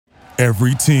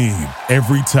Every team,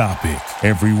 every topic,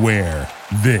 everywhere.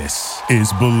 This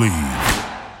is Believe.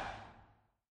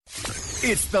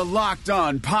 It's the Locked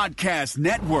On Podcast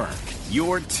Network,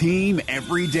 your team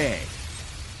every day.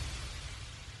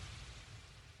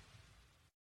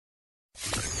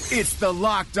 It's the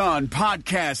Locked On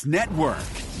Podcast Network,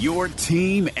 your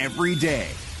team every day.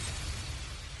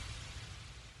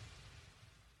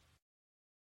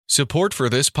 Support for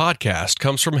this podcast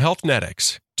comes from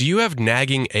Healthnetics. Do you have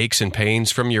nagging aches and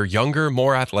pains from your younger,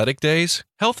 more athletic days?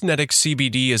 Healthnetics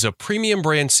CBD is a premium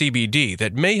brand CBD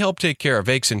that may help take care of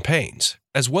aches and pains,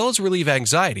 as well as relieve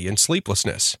anxiety and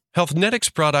sleeplessness.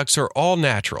 Healthnetics products are all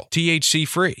natural,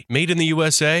 THC-free, made in the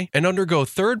USA, and undergo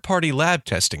third-party lab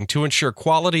testing to ensure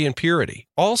quality and purity.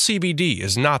 All CBD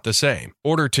is not the same.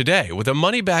 Order today with a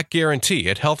money-back guarantee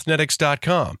at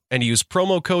healthnetics.com and use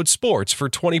promo code SPORTS for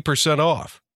 20%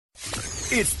 off.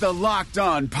 It's the Locked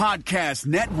On Podcast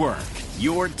Network,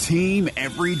 your team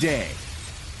every day.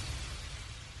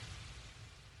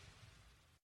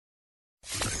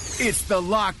 It's the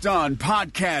Locked On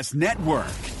Podcast Network,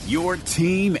 your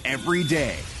team every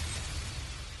day.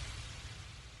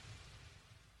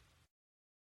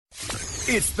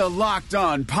 It's the Locked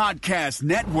On Podcast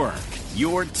Network,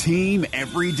 your team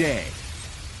every day.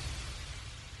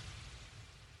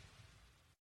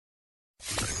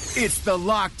 It's the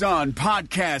Locked On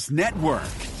Podcast Network,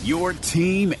 your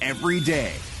team every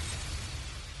day.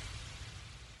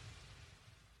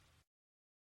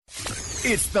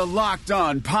 It's the Locked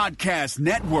On Podcast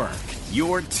Network,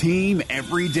 your team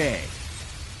every day.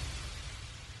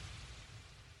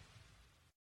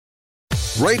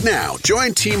 Right now,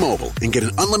 join T-Mobile and get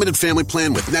an unlimited family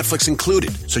plan with Netflix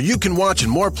included, so you can watch in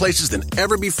more places than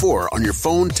ever before on your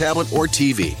phone, tablet, or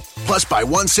TV. Plus, buy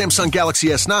one Samsung Galaxy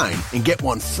S9 and get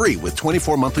one free with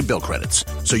 24 monthly bill credits,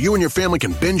 so you and your family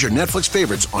can binge your Netflix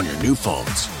favorites on your new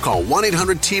phones. Call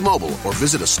 1-800-T-Mobile or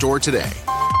visit a store today.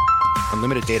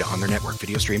 Unlimited data on their network.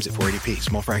 Video streams at 480p.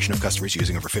 Small fraction of customers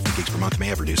using over 50 gigs per month may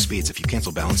have reduced speeds. If you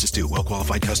cancel, balance is due.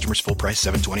 Well-qualified customers. Full price.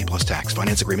 $720 plus tax.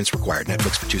 Finance agreements required.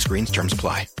 Netflix for 2 screens. Terms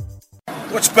apply.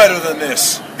 What's better than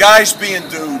this? Guys being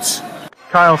dudes.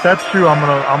 Kyle, if that's true, I'm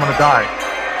gonna die.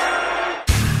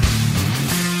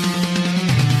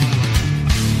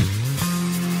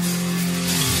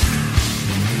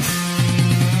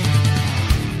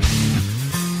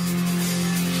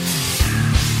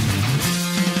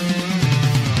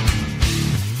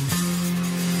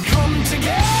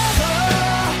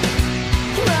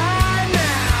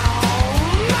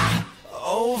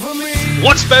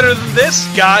 What's better than this?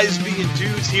 Guys being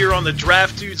dudes here on the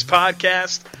Draft Dudes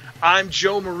podcast. I'm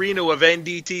Joe Marino of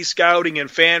NDT Scouting and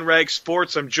FanRag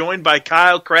Sports. I'm joined by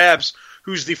Kyle Krabs,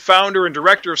 who's the founder and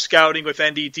director of scouting with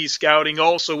NDT Scouting,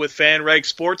 also with FanRag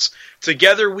Sports.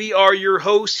 Together, we are your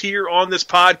hosts here on this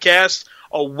podcast,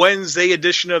 a Wednesday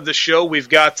edition of the show. We've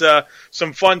got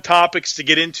some fun topics to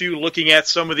get into, looking at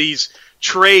some of these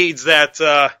trades that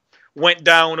went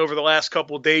down over the last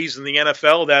couple of days in the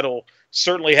NFL that'll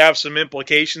certainly have some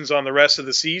implications on the rest of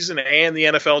the season and the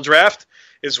NFL draft,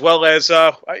 as well as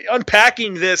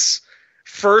unpacking this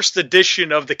first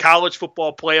edition of the college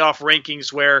football playoff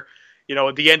rankings where, you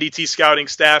know, the NDT scouting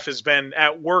staff has been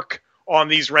at work on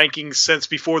these rankings since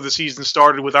before the season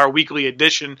started with our weekly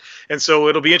edition. And so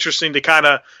it'll be interesting to kind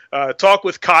of talk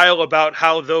with Kyle about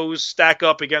how those stack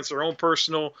up against their own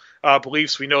personal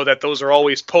beliefs. We know that those are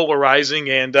always polarizing,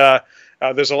 and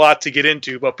there's a lot to get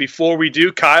into. But before we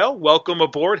do, Kyle, welcome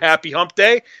aboard. Happy Hump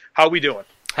Day. How we doing?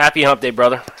 Happy Hump Day,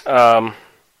 brother. Yeah,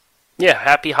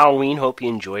 happy Halloween. Hope you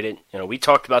enjoyed it. You know, we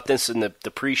talked about this in the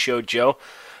pre-show, Joe.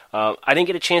 I didn't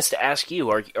get a chance to ask you.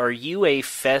 Are you a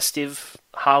festive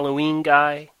Halloween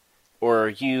guy, or are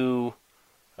you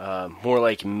more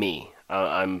like me?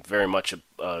 I'm very much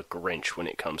a Grinch when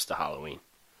it comes to Halloween.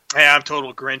 Hey, I'm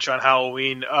total Grinch on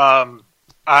Halloween.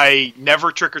 I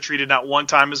never trick-or-treated, not one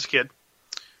time as a kid.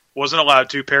 Wasn't allowed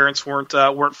to. Parents weren't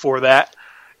for that.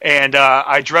 And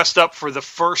I dressed up for the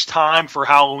first time for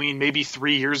Halloween maybe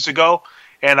 3 years ago,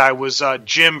 and I was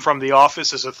Jim from The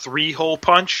Office as a 3-hole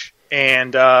punch,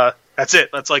 and that's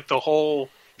it. That's like the whole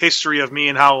history of me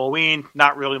and Halloween.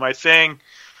 Not really my thing.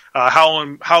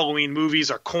 Halloween movies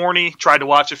are corny. Tried to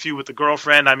watch a few with the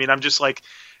girlfriend. I mean, I'm just like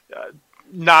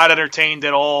not entertained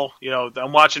at all. You know,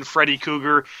 I'm watching Freddy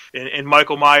Krueger and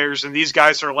Michael Myers, and these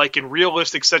guys are like in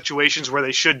realistic situations where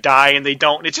they should die and they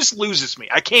don't. It just loses me.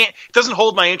 I can't. It doesn't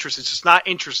hold my interest. It's just not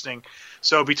interesting.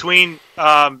 So between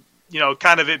you know,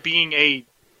 kind of it being a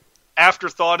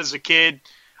afterthought as a kid,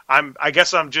 I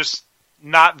guess I'm just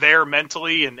not there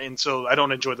mentally, and so I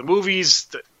don't enjoy the movies.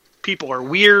 The people are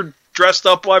weird, dressed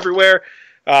up everywhere.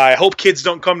 I hope kids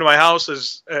don't come to my house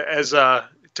as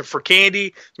for candy.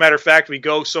 As a matter of fact, we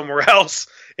go somewhere else,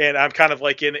 and I'm kind of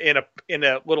like in a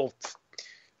little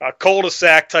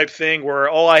cul-de-sac type thing where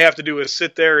all I have to do is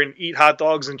sit there and eat hot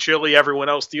dogs and chili. Everyone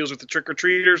else deals with the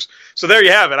trick-or-treaters. So there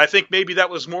you have it. I think maybe that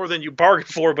was more than you bargained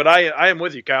for, but I am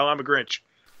with you, Kyle. I'm a Grinch.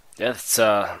 That's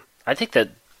I think that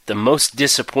the most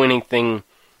disappointing thing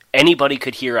anybody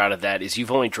could hear out of that is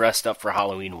you've only dressed up for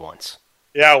Halloween once.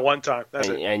 Yeah, one time. That's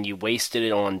it. And you wasted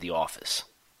it on The Office.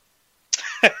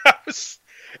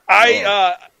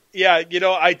 I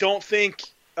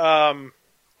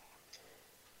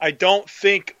don't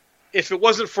think if it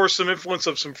wasn't for some influence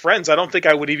of some friends, I don't think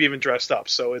I would have even dressed up.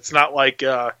 So it's not like,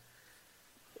 I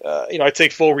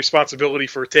take full responsibility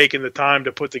for taking the time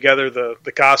to put together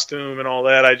the costume and all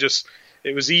that.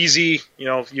 It was easy.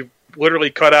 You literally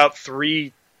cut out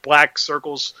 3 black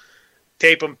circles,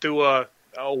 tape them to a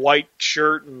white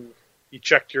shirt, and you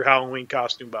checked your Halloween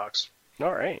costume box.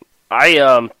 All right.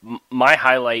 My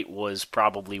highlight was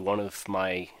probably one of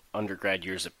my undergrad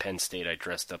years at Penn State. I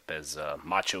dressed up as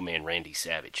Macho Man Randy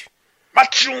Savage.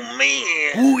 Macho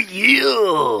Man! Oh,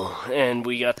 yeah! And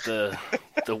we got the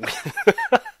the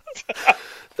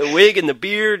wig and the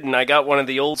beard, and I got one of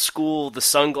the old school, the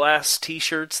sunglass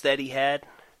t-shirts that he had,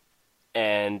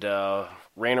 and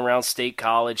ran around State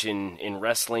College in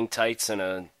wrestling tights and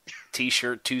a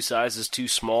t-shirt 2 sizes too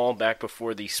small back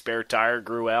before the spare tire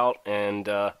grew out, and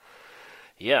I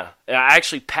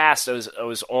actually passed. I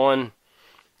was on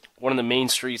one of the main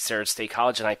streets there at State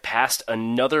College, and I passed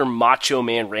another Macho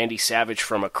Man Randy Savage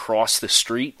from across the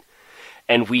street,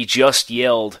 and we just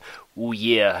yelled, "Ooh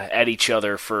yeah," at each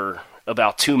other for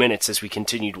about 2 minutes as we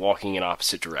continued walking in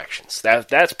opposite directions.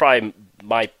 That's probably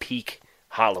my peak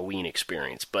Halloween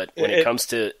experience. But when it comes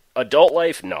to adult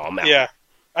life, no, I'm out. Yeah,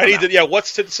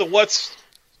 What's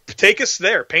take us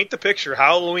there? Paint the picture.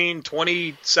 Halloween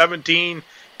 2017.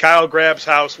 Kyle Grab's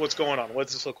house. What's going on? What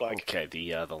does this look like? Okay,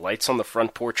 the lights on the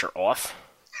front porch are off.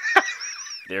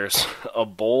 There's a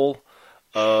bowl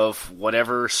of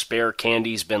whatever spare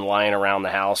candy's been lying around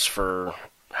the house for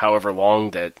however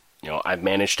long that I've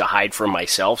managed to hide from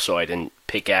myself, so I didn't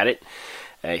pick at it.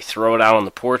 I throw it out on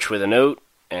the porch with a note,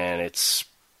 and it's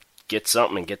get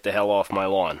something and get the hell off my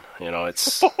lawn.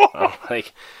 It's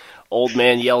like old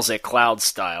man yells at cloud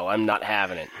style. I'm not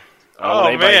having it. I don't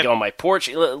want anybody on my porch.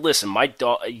 Listen, my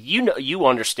dog. You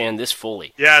understand this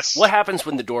fully. Yes. What happens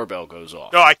when the doorbell goes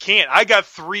off? No, I can't. I got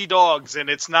 3 dogs, and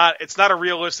it's not a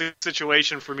realistic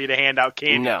situation for me to hand out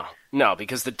candy. No,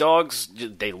 because the dogs,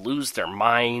 they lose their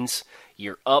minds.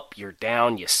 You're up, you're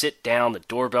down, you sit down, the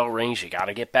doorbell rings, you got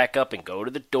to get back up and go to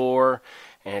the door,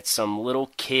 and it's some little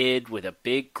kid with a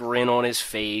big grin on his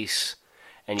face.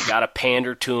 And you got to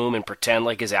pander to him and pretend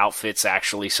like his outfit's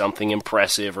actually something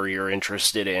impressive or you're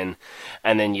interested in.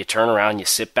 And then you turn around, you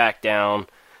sit back down.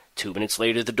 2 minutes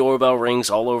later, the doorbell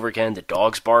rings all over again. The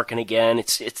dog's barking again.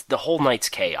 It's the whole night's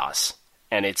chaos.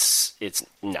 And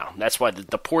no. That's why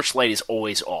the porch light is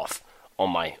always off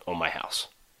on my house.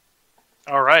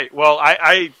 All right. Well,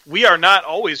 we are not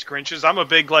always Grinches. I'm a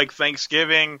big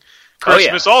Thanksgiving,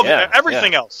 Christmas,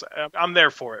 everything else. I'm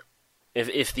there for it.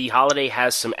 If the holiday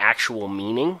has some actual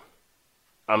meaning,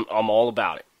 I'm all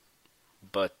about it.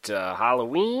 But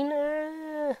Halloween,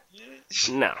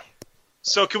 no.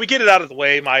 So can we get it out of the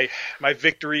way? My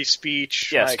victory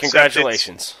speech. Yes,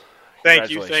 congratulations. Thank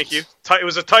you. It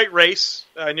was a tight race,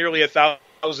 nearly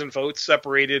 1,000 votes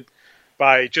separated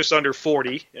by just under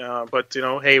 40. But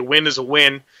hey, a win is a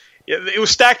win. It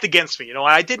was stacked against me.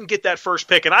 I didn't get that first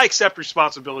pick, and I accept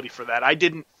responsibility for that. I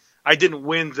didn't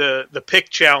win the pick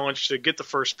challenge to get the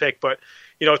first pick, but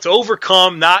to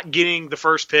overcome not getting the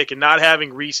first pick and not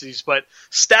having Reese's, but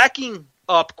stacking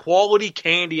up quality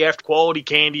candy after quality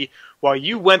candy while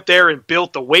you went there and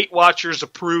built the Weight Watchers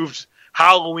approved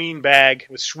Halloween bag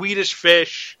with Swedish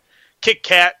Fish, Kit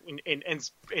Kat,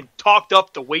 and talked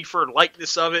up the wafer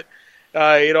likeness of it.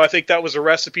 I think that was a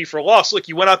recipe for loss. Look,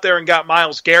 you went out there and got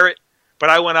Myles Garrett,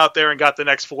 but I went out there and got the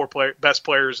next 4 best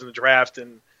players in the draft,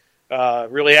 and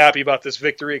really happy about this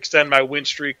victory, extend my win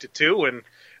streak to 2. And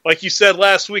like you said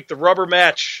last week, the rubber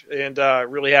match, and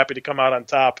really happy to come out on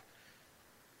top.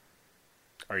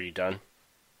 Are you done?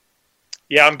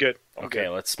 Yeah, I'm good. Okay,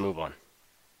 let's move on.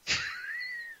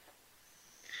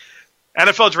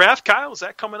 NFL draft, Kyle, is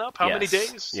that coming up? How Yes. many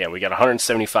days? Yeah, we got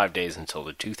 175 days until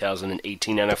the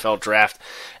 2018 NFL draft.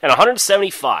 And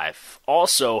 175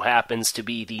 also happens to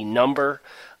be the number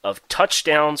of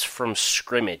touchdowns from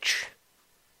scrimmage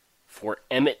for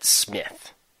Emmitt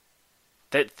Smith.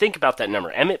 Think about that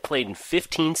number. Emmitt played in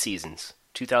 15 seasons,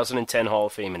 2010 Hall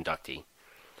of Fame inductee.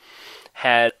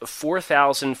 Had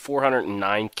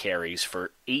 4,409 carries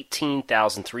for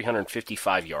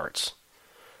 18,355 yards.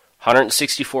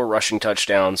 164 rushing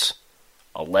touchdowns,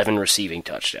 11 receiving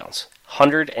touchdowns.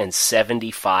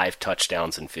 175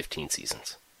 touchdowns in 15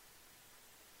 seasons.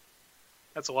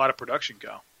 That's a lot of production,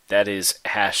 Kyle. That is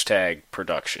hashtag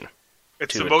production.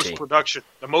 It's the most production,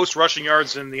 the most rushing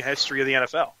yards in the history of the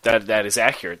NFL. That is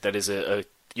accurate. That is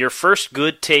your first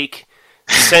good take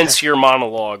since your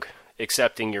monologue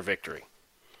accepting your victory.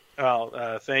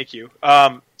 Well, thank you.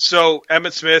 So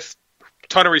Emmitt Smith,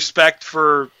 ton of respect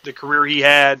for the career he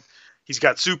had. He's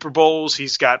got Super Bowls,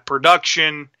 he's got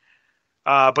production,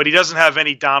 but he doesn't have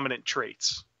any dominant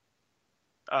traits.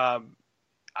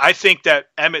 I think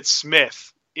that Emmitt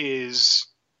Smith is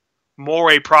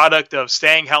more a product of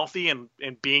staying healthy and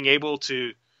being able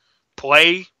to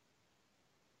play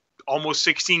almost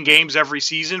 16 games every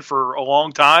season for a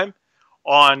long time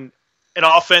on an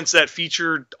offense that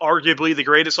featured arguably the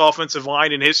greatest offensive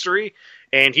line in history.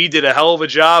 And he did a hell of a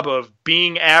job of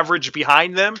being average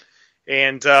behind them.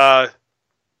 And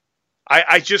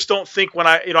I just don't think when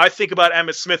I think about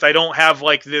Emmitt Smith, I don't have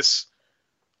like this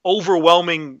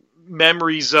overwhelming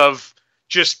memories of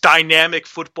just dynamic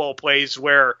football plays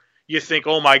where you think,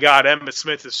 oh my God, Emmitt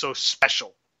Smith is so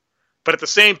special. But at the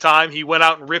same time, he went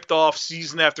out and ripped off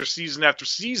season after season after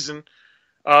season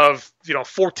of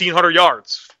 1,400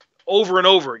 yards over and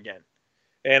over again.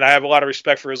 And I have a lot of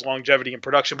respect for his longevity and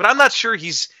production, but I'm not sure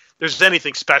there's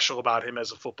anything special about him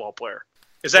as a football player.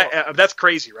 That's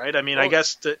crazy, right? I mean, I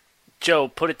guess Joe,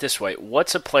 put it this way: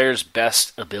 what's a player's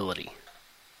best ability?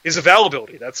 His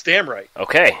availability. That's damn right.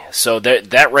 Okay, so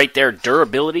that right there,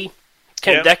 durability,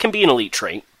 that can be an elite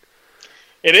trait.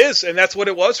 It is, and that's what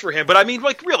it was for him. But I mean,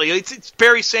 like, really, it's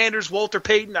Barry Sanders, Walter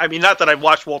Payton. I mean, not that I've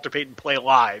watched Walter Payton play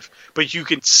live, but you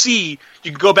can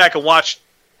go back and watch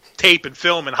tape and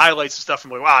film and highlights and stuff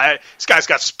and be like, wow, this guy's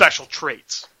got special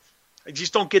traits. I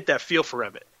just don't get that feel for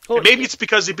Emmitt. And maybe it's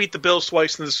because he beat the Bills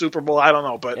twice in the Super Bowl. I don't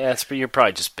know, but you're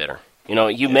probably just bitter.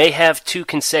 You may have 2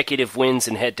 consecutive wins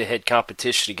in head-to-head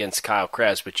competition against Kyle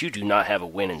Krabs, but you do not have a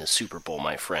win in the Super Bowl,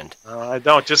 my friend. I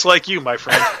don't, just like you, my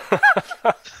friend.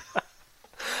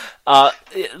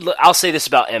 I'll say this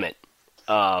about Emmitt.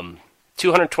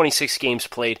 226 games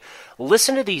played.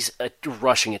 Listen to these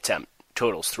rushing attempt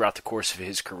totals throughout the course of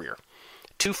his career.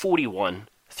 241,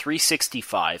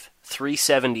 365,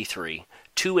 373,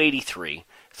 283,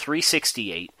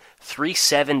 368,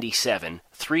 377,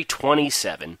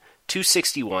 327,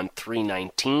 261,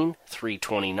 319,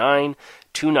 329,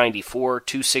 294,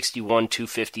 261,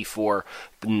 254.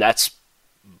 And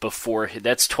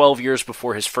that's 12 years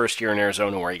before his first year in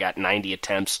Arizona where he got 90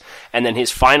 attempts. And then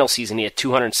his final season, he had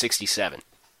 267.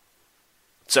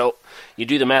 So you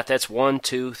do the math, that's 1,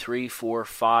 2, 3, 4,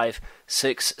 5,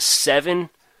 6, 7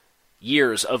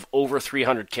 years of over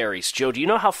 300 carries. Joe, do you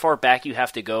know how far back you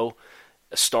have to go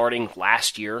starting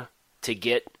last year to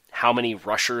get how many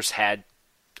rushers had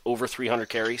over 300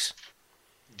 carries?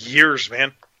 Years,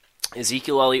 man.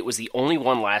 Ezekiel Elliott was the only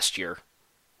one last year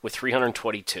with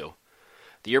 322.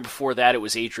 The year before that, it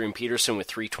was Adrian Peterson with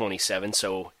 327.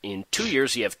 So in 2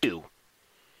 years, you have 2.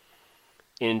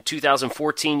 In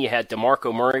 2014, you had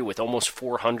DeMarco Murray with almost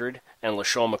 400 and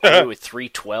LaShawn McCoy with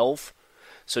 312.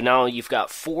 So now you've got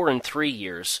 4 in 3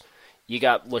 years. You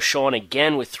got LaShawn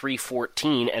again with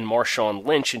 314 and Marshawn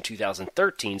Lynch in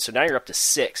 2013. So now you're up to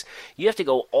 6. You have to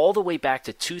go all the way back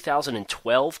to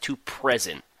 2012 to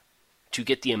present to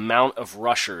get the amount of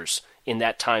rushers in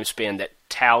that time span that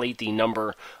tallied the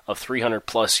number of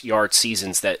 300-plus yard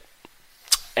seasons that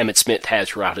Emmitt Smith had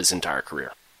throughout his entire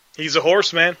career. He's a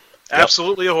horse, man. Yep.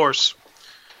 Absolutely a horse.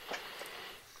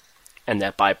 And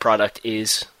that byproduct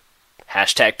is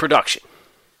hashtag production.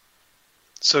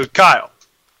 So, Kyle,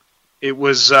 it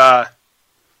was an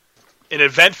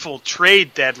eventful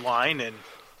trade deadline, and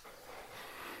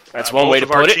that's one way to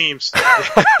put it. Teams,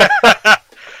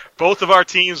 both of our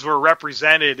teams were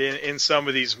represented in some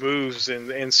of these moves,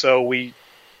 and so we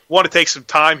want to take some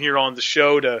time here on the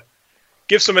show to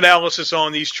give some analysis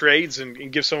on these trades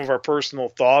and give some of our personal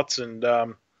thoughts. And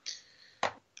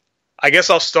I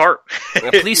guess I'll start.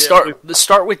 Please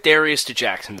start with Darius to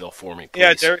Jacksonville for me, please.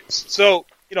 Yeah, Darius. So,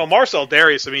 Marcell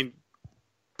Darius, I mean,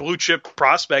 blue chip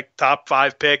prospect, top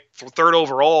 5 pick, 3rd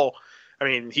overall. I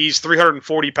mean, he's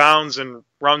 340 pounds and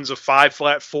runs a 5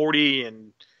 flat 40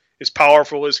 and as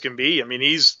powerful as can be. I mean,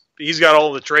 he's got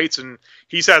all the traits, and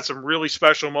he's had some really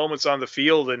special moments on the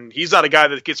field, and he's not a guy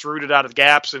that gets rooted out of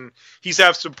gaps, and he's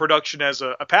had some production as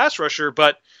a pass rusher.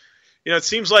 But, it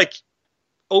seems like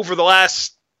over the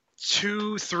last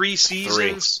 2-3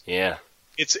 seasons, yeah,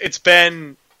 it's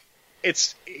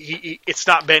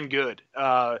not been good.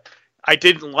 I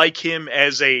didn't like him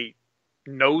as a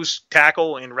nose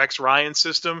tackle in Rex Ryan's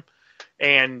system,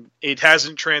 and it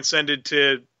hasn't transcended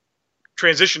to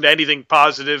transition to anything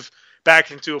positive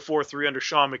back into a 4-3 under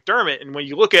Sean McDermott. And when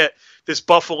you look at this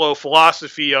Buffalo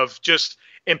philosophy of just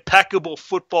impeccable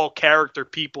football character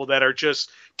people that are just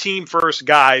team first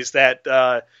guys that,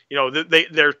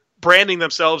 they're branding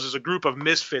themselves as a group of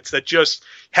misfits that just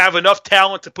have enough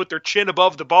talent to put their chin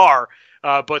above the bar,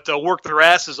 but work their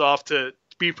asses off to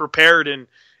be prepared and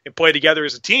play together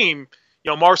as a team.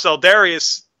 Marcell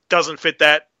Dareus doesn't fit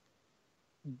that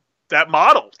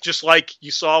model, just like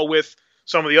you saw with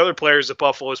some of the other players that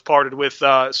Buffalo has parted with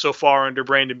so far under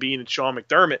Brandon Beane and Sean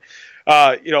McDermott.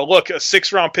 Look, a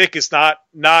 6th-round pick is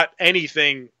not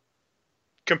anything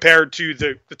compared to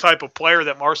the type of player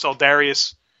that Marcell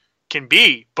Dareus can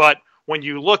be. But when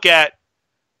you look at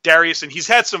Dareus, and he's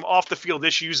had some off-the-field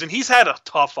issues, and he's had a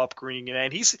tough upbringing,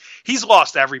 and he's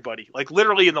lost everybody. Like,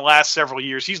 literally in the last several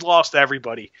years, he's lost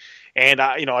everybody. And,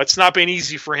 it's not been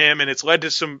easy for him, and it's led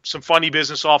to some funny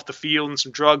business off the field and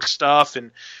some drug stuff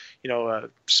and,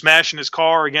 smashing his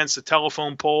car against a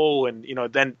telephone pole. And,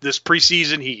 then this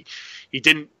preseason, he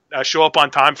didn't show up on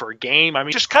time for a game. I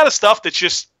mean, just kind of stuff that's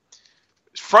just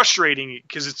frustrating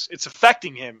because it's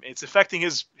affecting him. It's affecting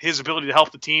his ability to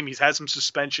help the team. He's had some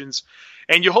suspensions.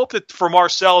 And you hope that for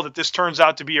Marcell that this turns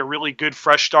out to be a really good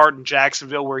fresh start in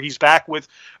Jacksonville where he's back with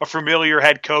a familiar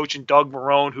head coach and Doug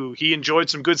Marrone, who he enjoyed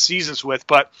some good seasons with.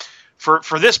 But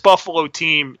for this Buffalo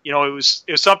team, it was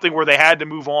something where they had to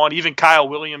move on. Even Kyle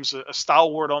Williams, a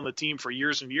stalwart on the team for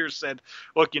years and years, said,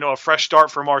 look, a fresh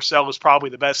start for Marcell is probably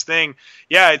the best thing.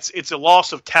 Yeah, it's a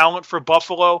loss of talent for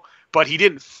Buffalo, but he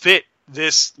didn't fit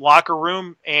this locker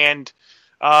room. And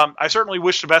I certainly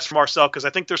wish the best for Marcell because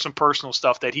I think there's some personal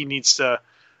stuff that he needs to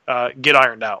get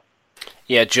ironed out.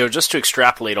 Yeah, Joe, just to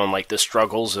extrapolate on the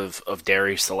struggles of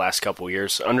Dareus the last couple of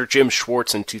years, under Jim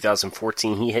Schwartz in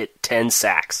 2014, he hit 10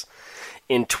 sacks.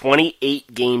 In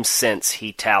 28 games since,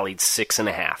 he tallied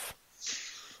 6.5.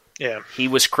 Yeah. He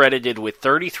was credited with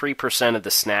 33% of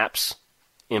the snaps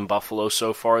in Buffalo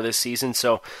so far this season,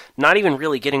 so not even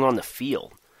really getting on the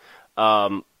field.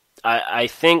 I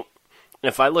think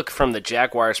if I look from the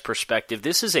Jaguars' perspective,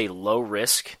 this is a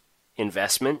low-risk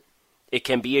investment. It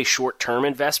can be a short-term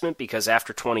investment because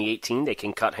after 2018, they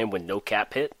can cut him with no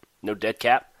cap hit, no dead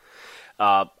cap.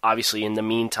 Obviously, in the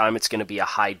meantime, it's going to be a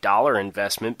high-dollar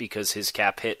investment because his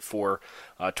cap hit for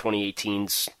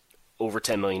 2018's over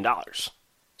 $10 million.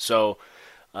 So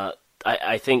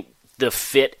I think the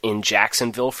fit in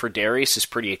Jacksonville for Dareus is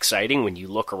pretty exciting when you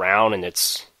look around and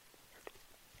it's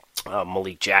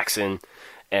Malik Jackson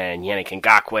and Yannick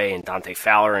Ngakoue and Dante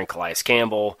Fowler and Calais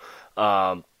Campbell.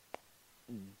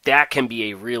 That can be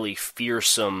a really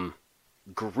fearsome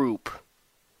group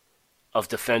of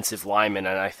defensive linemen,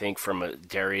 and I think from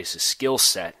Dareus' skill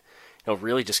set,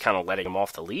 really just kind of letting him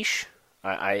off the leash.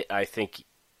 I think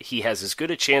he has as good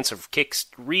a chance of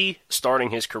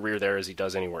restarting his career there as he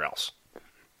does anywhere else.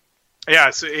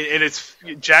 Yeah, it's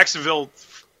Jacksonville.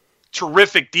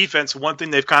 Terrific defense. One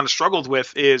thing they've kind of struggled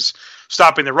with is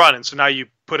stopping the run. And so now you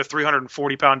put a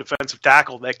 340-pound defensive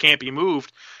tackle that can't be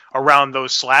moved around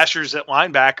those slashers at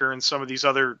linebacker and some of these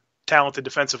other talented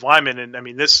defensive linemen. And I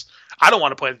mean, I don't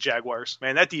want to play the Jaguars,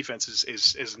 man. That defense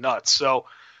is nuts. So,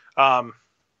 and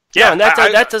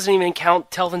that doesn't even count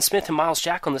Telvin Smith and Miles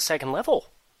Jack on the second level.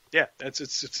 Yeah, it's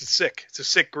sick. It's a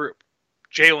sick group.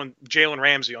 Jalen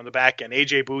Ramsey on the back end,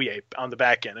 AJ Bouye on the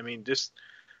back end. I mean, just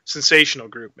sensational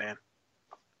group, man.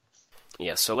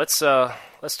 Yeah, so let's talk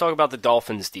about the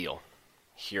Dolphins deal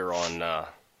here on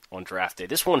draft day.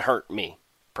 This one hurt me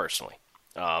personally.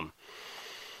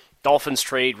 Dolphins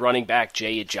trade running back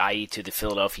Jay Ajayi to the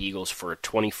Philadelphia Eagles for a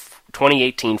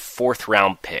 2018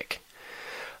 4th-round pick.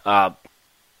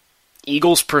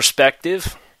 Eagles'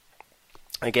 perspective,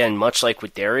 again, much like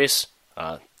with Dareus,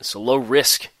 it's a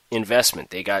low-risk investment.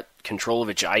 They got control of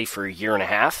Ajayi for a year and a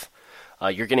half.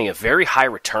 You're getting a very high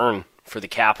return for the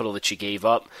capital that you gave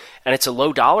up, and it's a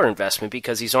low-dollar investment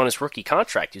because he's on his rookie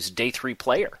contract. He's a day 3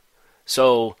 player.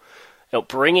 So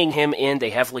bringing him in,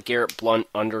 they have LeGarrette Blount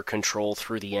under control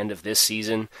through the end of this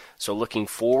season. So looking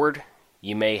forward,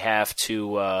 you may have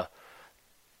to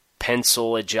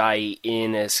pencil Ajayi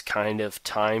in as kind of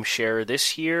timeshare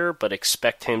this year, but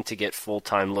expect him to get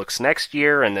full-time looks next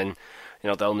year, and then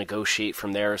they'll negotiate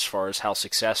from there as far as how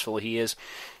successful he is.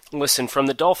 Listen, from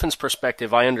the Dolphins'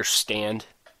 perspective, I understand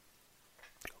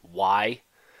why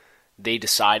they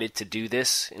decided to do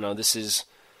this. This is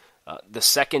the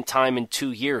second time in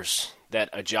 2 years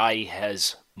that Ajayi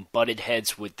has butted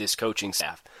heads with this coaching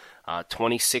staff.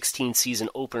 2016 season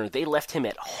opener, they left him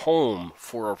at home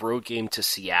for a road game to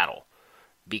Seattle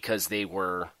because they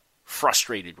were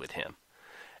frustrated with him.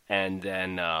 And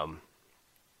then,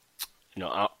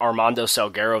 Armando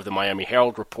Salguero of the Miami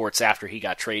Herald reports after he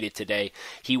got traded today,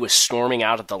 he was storming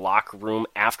out of the locker room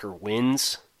after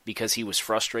wins because he was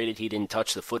frustrated he didn't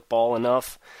touch the football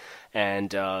enough.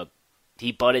 And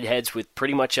he butted heads with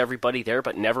pretty much everybody there,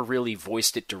 but never really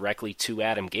voiced it directly to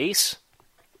Adam Gase.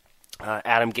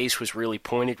 Adam Gase was really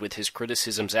pointed with his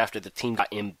criticisms after the team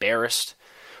got embarrassed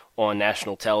on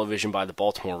national television by the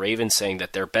Baltimore Ravens, saying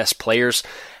that their best players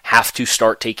have to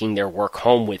start taking their work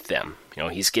home with them.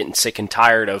 He's getting sick and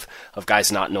tired of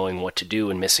guys not knowing what to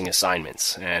do and missing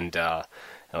assignments. And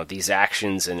these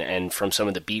actions, and from some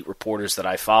of the beat reporters that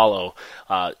I follow,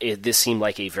 this seemed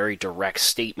like a very direct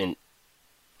statement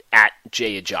at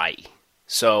Jay Ajayi.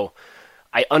 So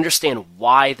I understand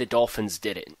why the Dolphins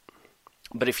did it.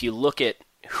 But if you look at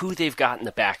who they've got in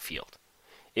the backfield,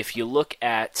 if you look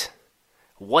at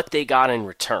what they got in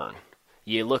return,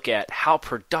 you look at how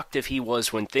productive he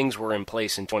was when things were in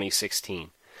place in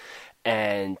 2016,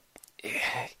 and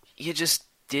you just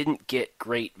didn't get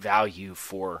great value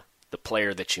for the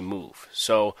player that you move.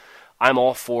 So I'm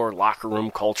all for locker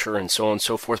room culture and so on and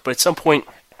so forth, but at some point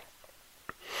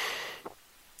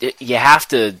you have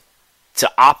to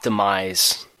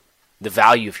optimize the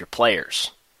value of your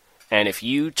players. And if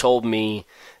you told me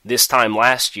this time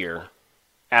last year,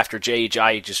 after Jay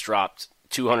Ajayi just dropped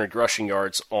 200 rushing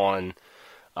yards on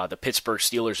the Pittsburgh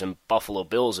Steelers and Buffalo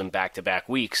Bills in back-to-back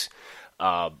weeks,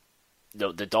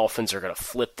 the Dolphins are going to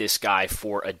flip this guy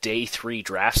for a day 3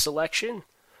 draft selection,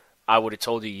 I would have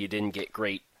told you didn't get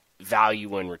great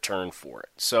value in return for it.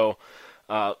 So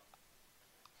I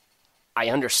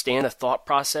understand the thought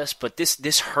process, but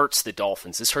this hurts the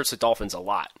Dolphins. This hurts the Dolphins a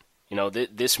lot.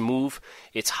 This move,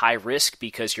 it's high risk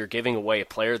because you're giving away a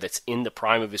player that's in the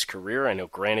prime of his career. I know,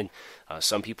 granted,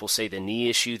 some people say the knee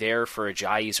issue there for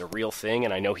Ajayi is a real thing,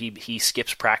 and I know he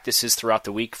skips practices throughout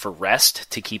the week for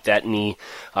rest to keep that knee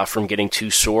from getting too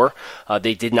sore.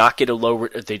 They did not get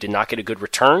a good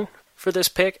return for this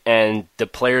pick, and the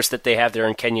players that they have there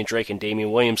in Kenyon Drake and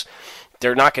Damian Williams,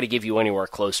 they're not going to give you anywhere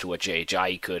close to what Jay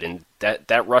Ajayi could, and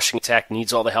that rushing attack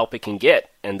needs all the help it can get,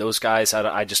 and those guys,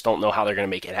 I just don't know how they're going to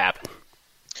make it happen.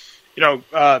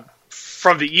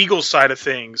 From the Eagles side of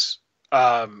things,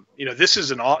 this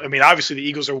is obviously the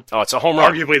Eagles are it's a home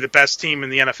run. Arguably the best team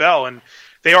in the NFL, and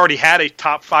they already had a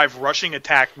top 5 rushing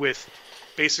attack with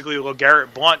basically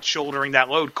LeGarrette Blount shouldering that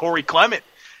load, Corey Clement.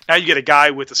 Now you get a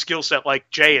guy with a skill set like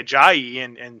Jay Ajayi,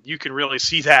 and you can really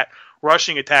see that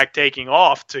rushing attack taking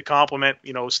off to complement, the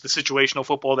situational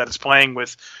football that it's playing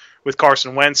with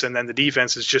Carson Wentz, and then the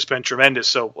defense has just been tremendous.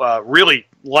 So really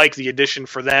like the addition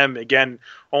for them. Again,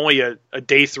 only a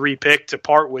day 3 pick to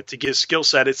part with to get his skill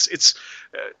set. It's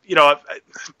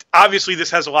obviously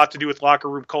this has a lot to do with locker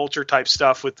room culture type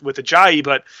stuff with Ajayi,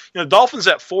 but the Dolphins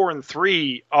at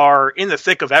 4-3 are in the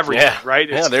thick of everything, right?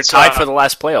 They're tied for the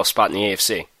last playoff spot in the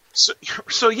AFC.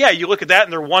 So you look at that,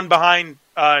 and they're one behind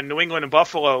New England and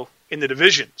Buffalo in the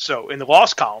division, so in the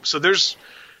loss column. So there's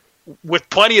with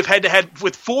plenty of head-to-head,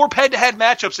 with 4 head-to-head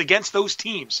matchups against those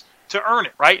teams to earn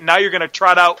it, right? And now you're going to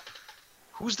trot out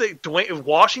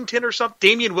Washington or something,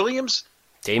 Damian Williams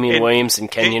and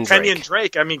Kenyon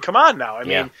Drake. I mean, come on now. I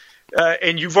mean,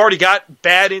 and you've already got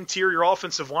bad interior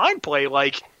offensive line play.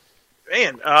 Like,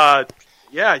 man,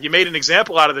 you made an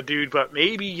example out of the dude, but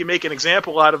maybe you make an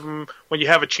example out of him when you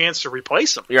have a chance to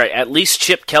replace him. You're right. At least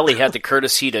Chip Kelly had the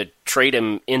courtesy to trade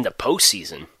him in the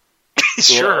postseason.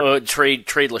 Sure. Trade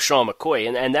LaShawn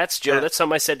McCoy. And that's, Joe, that's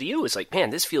something I said to you. It's like, man,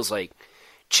 this feels like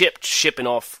Chip shipping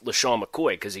off LaShawn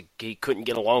McCoy because he couldn't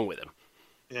get along with him.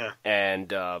 Yeah. And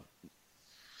the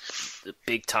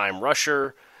big-time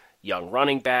rusher, young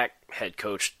running back, head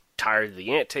coach tired of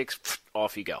the antics,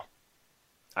 off you go.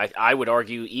 I would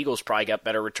argue Eagles probably got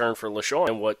better return for LaShawn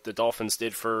than what the Dolphins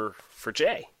did for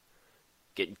Jay,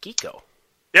 getting Kiko.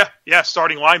 Yeah,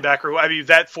 starting linebacker. I mean,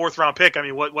 that 4th-round pick,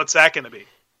 what's that going to be?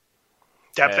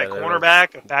 Depth at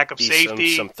cornerback, a backup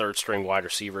safety. Some third-string wide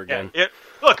receiver again. Yeah.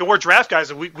 Look, and we're draft guys,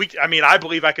 and I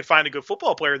believe I could find a good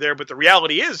football player there, but the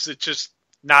reality is it's just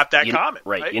not that common.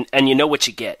 Right, and you know what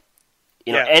you get.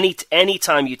 Any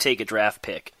time you take a draft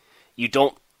pick, you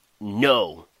don't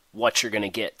know what you're going to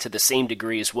get to the same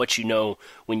degree as what you know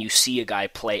when you see a guy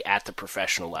play at the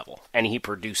professional level, and he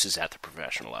produces at the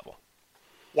professional level.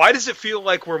 Why does it feel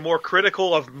like we're more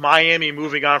critical of Miami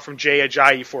moving on from Jay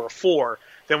Ajayi for a 4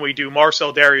 than we do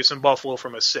Marcel Darius and Buffalo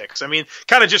from a 6? I mean,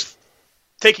 kind of just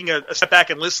taking a step back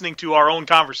and listening to our own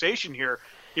conversation here,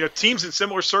 teams in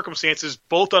similar circumstances,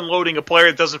 both unloading a player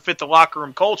that doesn't fit the locker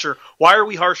room culture. Why are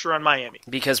we harsher on Miami?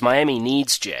 Because Miami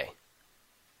needs Jay.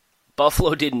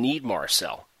 Buffalo didn't need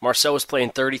Marcel. Marcel was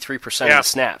playing 33% of the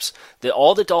snaps.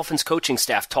 All the Dolphins coaching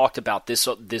staff talked about this.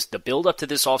 The build-up to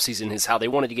this offseason is how they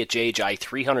wanted to get Jay Ajayi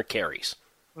 300 carries.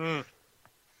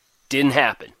 Didn't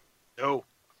happen. No.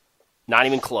 Not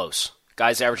even close.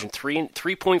 Guys averaging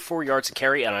 3.4 yards a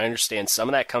carry, and I understand some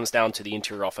of that comes down to the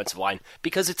interior offensive line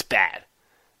because it's bad.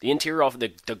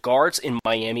 The guards in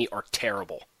Miami are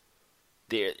terrible.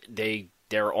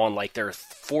 They're on like their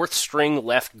fourth string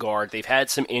left guard. They've had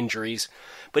some injuries,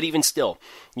 but even still,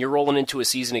 you're rolling into a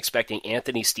season expecting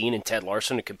Anthony Steen and Ted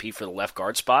Larson to compete for the left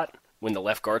guard spot when the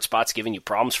left guard spot's giving you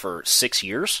problems for 6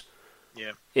 years.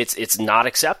 Yeah, it's not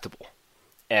acceptable,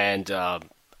 and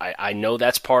I know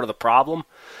that's part of the problem.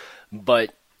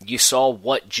 But you saw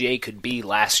what Jay could be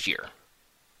last year,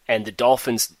 and the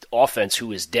Dolphins' offense,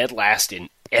 who is dead last in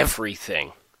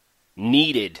everything,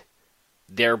 needed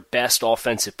their best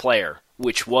offensive player,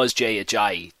 which was Jay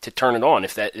Ajayi, to turn it on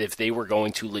if they were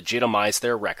going to legitimize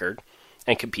their record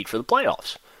and compete for the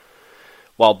playoffs.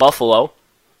 While Buffalo,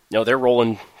 they're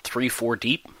rolling 3-4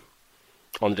 deep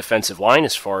on the defensive line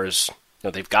as far as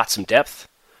they've got some depth.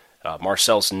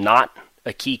 Marcel's not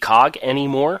a key cog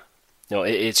anymore.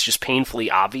 It's just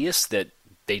painfully obvious that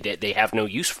they have no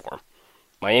use for him.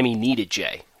 Miami needed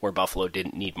Jay, where Buffalo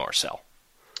didn't need Marcel.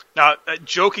 Now,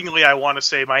 jokingly, I want to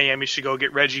say Miami should go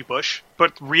get Reggie Bush,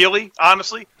 but really,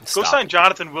 honestly, go sign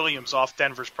Jonathan Williams off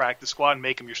Denver's practice squad and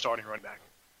make him your starting running back.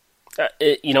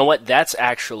 You know what? That's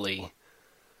not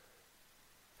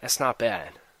bad.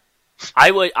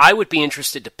 I would be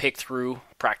interested to pick through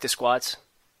practice squads.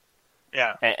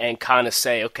 Yeah, and kind of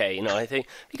say, okay, I think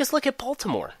because look at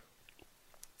Baltimore.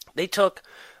 They took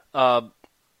Alex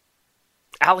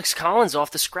Collins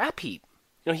off the scrap heap.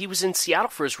 He was in Seattle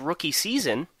for his rookie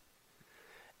season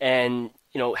and,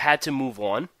 had to move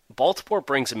on. Baltimore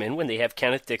brings him in when they have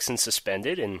Kenneth Dixon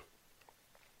suspended and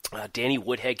Danny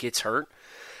Woodhead gets hurt.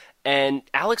 And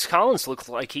Alex Collins looked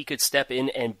like he could step in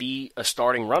and be a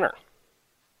starting runner.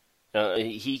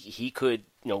 He could,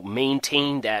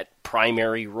 maintain that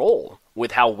primary role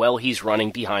with how well he's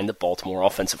running behind the Baltimore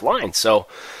offensive line. So,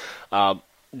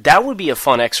 that would be a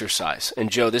fun exercise. And,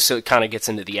 Joe, this kind of gets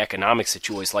into the economics that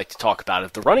you always like to talk about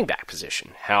of the running back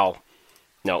position. How,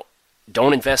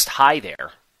 don't invest high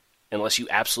there unless you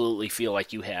absolutely feel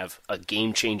like you have a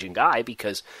game-changing guy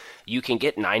because you can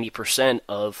get 90%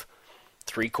 of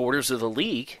three-quarters of the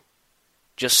league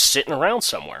just sitting around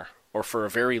somewhere or for a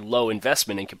very low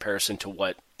investment in comparison to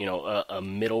what, a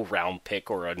middle-round pick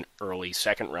or an early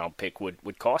second-round pick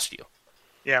would cost you.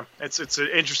 Yeah, it's an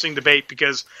interesting debate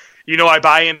because I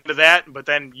buy into that, but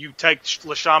then you take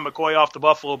LaShawn McCoy off the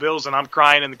Buffalo Bills, and I'm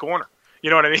crying in the corner.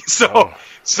 You know what I mean? So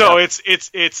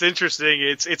it's interesting.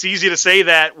 It's easy to say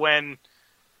that when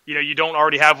you don't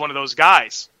already have one of those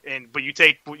guys, but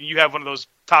you have one of those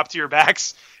top tier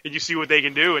backs, and you see what they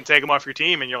can do, and take them off your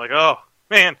team, and you're like, oh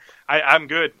man, I'm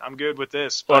good. I'm good with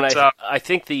this. But I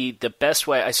think the best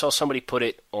way I saw somebody put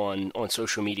it on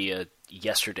social media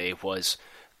yesterday was.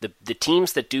 The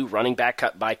teams that do running back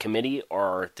by committee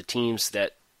are the teams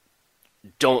that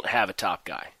don't have a top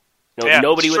guy.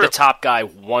 Nobody with a top guy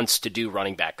wants to do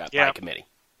running back by committee.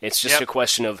 It's just a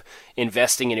question of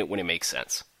investing in it when it makes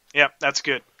sense. Yeah, that's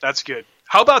good. That's good.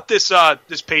 How about this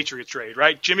Patriots trade,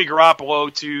 right? Jimmy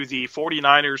Garoppolo to the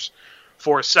 49ers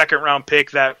for a second-round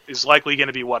pick that is likely going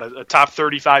to be, a top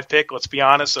 35 pick, let's be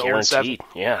honest. Guaranteed,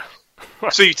 yeah.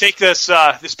 So you take this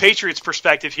Patriots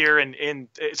perspective here, and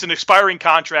it's an expiring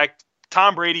contract.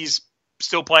 Tom Brady's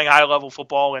still playing high-level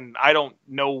football, and I don't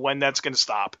know when that's going to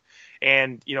stop.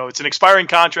 And, it's an expiring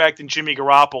contract in Jimmy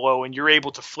Garoppolo, and you're able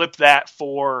to flip that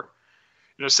for,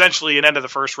 essentially an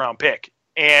end-of-the-first-round pick.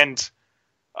 And,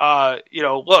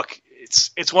 look,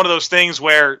 it's one of those things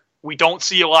where we don't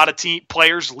see a lot of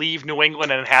players leave New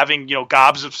England and having,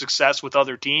 gobs of success with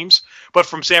other teams. But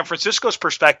from San Francisco's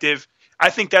perspective, I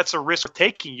think that's a risk we're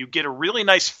taking. You get a really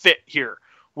nice fit here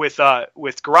with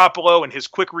Garoppolo and his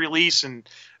quick release and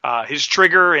his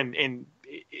trigger, and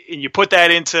you put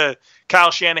that into Kyle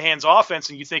Shanahan's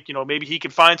offense, and you think maybe he can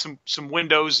find some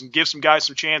windows and give some guys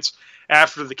some chance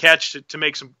after the catch to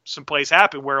make some plays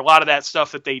happen. Where a lot of that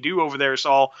stuff that they do over there is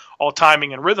all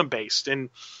timing and rhythm based,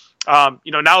 and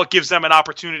now it gives them an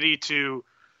opportunity to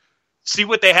see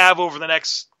what they have over the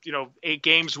next 8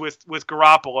 games with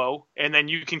Garoppolo, and then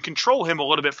you can control him a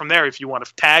little bit from there if you want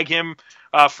to tag him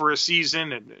for a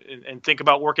season and think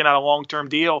about working out a long-term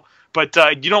deal. But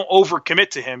you don't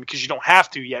overcommit to him because you don't have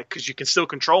to yet, because you can still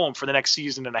control him for the next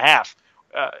season and a half.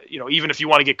 Even if you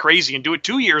want to get crazy and do it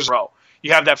 2 years in a row,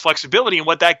 you have that flexibility. And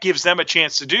what that gives them a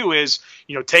chance to do is,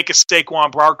 take a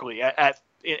Saquon Barkley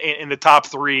in the top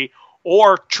 3,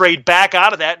 or trade back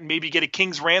out of that and maybe get a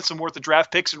king's ransom worth of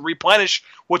draft picks and replenish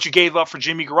what you gave up for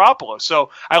Jimmy Garoppolo.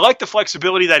 So I like the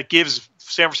flexibility that it gives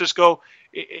San Francisco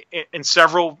in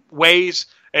several ways,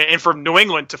 and for New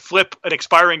England to flip an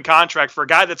expiring contract for a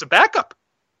guy that's a backup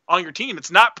on your team.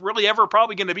 It's not really ever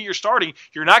probably going to be your starting.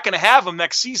 You're not going to have him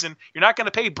next season. You're not going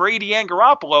to pay Brady and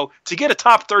Garoppolo. To get a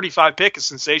top 35 pick is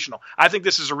sensational. I think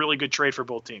this is a really good trade for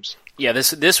both teams. Yeah,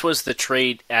 this was the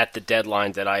trade at the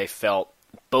deadline that I felt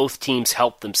both teams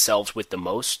helped themselves with the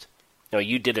most. You know,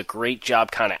 you did a great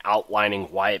job kind of outlining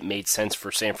why it made sense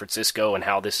for San Francisco and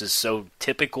how this is so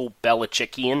typical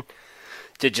Belichickian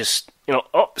to just,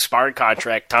 expired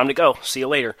contract, time to go, see you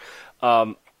later.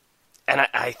 And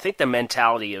I think the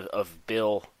mentality of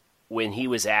Bill when he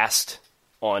was asked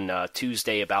on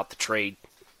Tuesday about the trade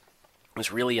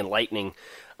was really enlightening.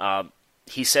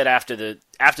 He said after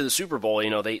the Super Bowl,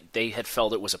 they had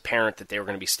felt it was apparent that they were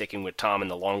going to be sticking with Tom in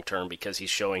the long term because he's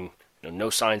showing no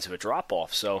signs of a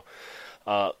drop-off. So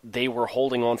they were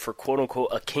holding on for, quote-unquote,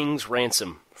 a king's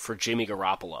ransom for Jimmy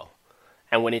Garoppolo.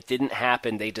 And when it didn't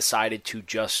happen, they decided to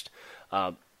just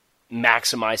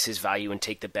maximize his value and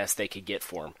take the best they could get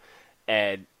for him.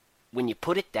 And when you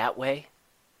put it that way,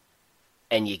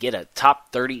 and you get a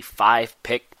top 35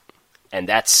 pick, and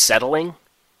that's settling,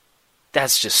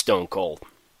 that's just stone cold,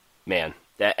 man.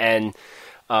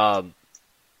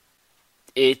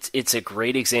 It's a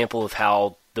great example of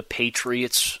how the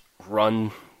Patriots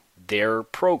run their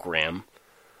program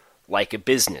like a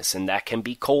business, and that can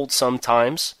be cold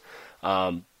sometimes.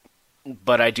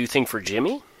 But I do think for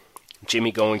Jimmy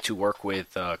going to work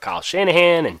with Kyle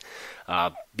Shanahan and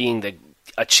being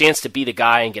a chance to be the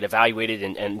guy and get evaluated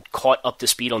and caught up to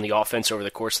speed on the offense over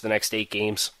the course of the next 8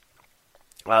 games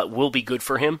will be good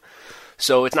for him.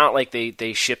 So it's not like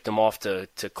they shipped him off to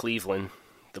Cleveland,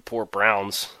 the poor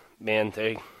Browns. Man,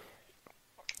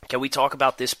 can we talk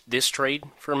about this trade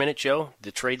for a minute, Joe?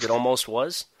 The trade that almost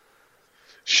was?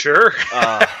 Sure.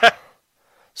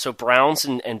 So Browns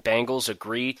and Bengals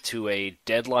agreed to a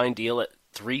deadline deal at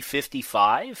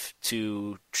 $355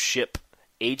 to ship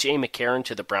A.J. McCarron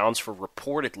to the Browns for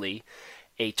reportedly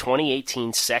a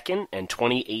 2018 second and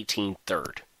 2018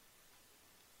 third.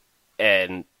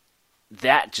 And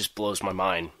that just blows my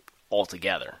mind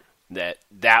altogether,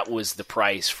 that was the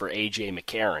price for A.J.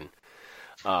 McCarron.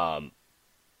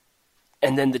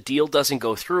 And then the deal doesn't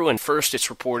go through, and first it's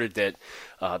reported that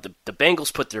the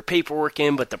Bengals put their paperwork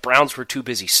in, but the Browns were too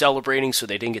busy celebrating, so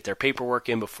they didn't get their paperwork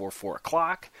in before 4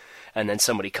 o'clock. And then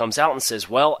somebody comes out and says,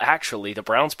 well, actually, the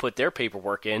Browns put their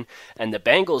paperwork in, and the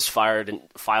Bengals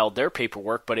filed their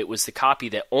paperwork, but it was the copy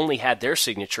that only had their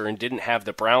signature and didn't have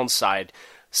the Browns side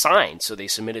signed, so they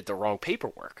submitted the wrong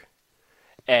paperwork.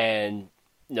 And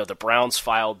the Browns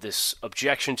filed this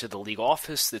objection to the league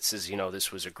office that says,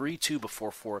 this was agreed to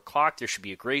before 4 o'clock. There should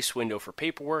be a grace window for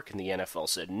paperwork, and the NFL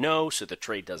said no, so the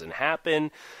trade doesn't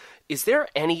happen. Is there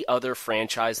any other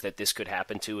franchise that this could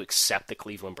happen to except the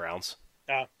Cleveland Browns?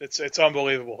 No, it's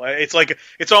unbelievable.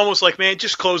 It's almost like, man,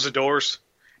 just close the doors.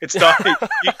 It's done.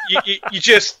 you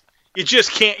just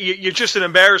can't. You're just an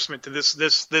embarrassment to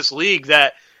this league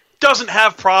that doesn't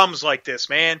have problems like this,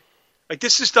 man. Like,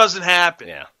 this just doesn't happen.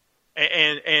 Yeah.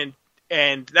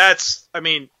 And that's,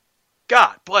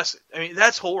 God bless it.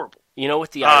 That's horrible. You know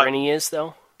what the irony is,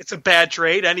 though? It's a bad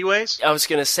trade anyways. I was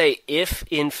going to say, if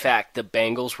in fact the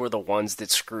Bengals were the ones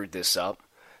that screwed this up,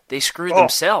 they screwed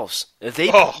themselves.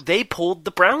 They pulled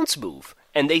the Browns move,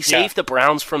 and they saved the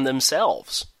Browns from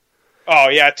themselves. Oh,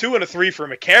 yeah, 2 and a 3 for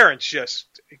McCarron's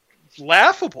just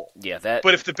laughable. Yeah,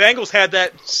 But if the Bengals had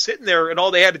that sitting there and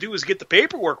all they had to do was get the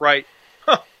paperwork right,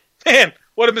 man,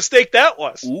 what a mistake that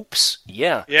was. Oops.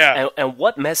 Yeah. Yeah. And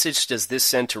what message does this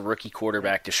send to rookie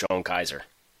quarterback DeShone Kizer?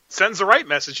 Sends the right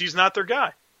message. He's not their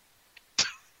guy.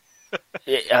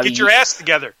 Get your ass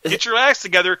together. Get your ass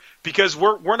together, because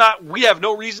we have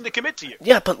no reason to commit to you.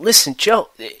 Yeah, but listen, Joe,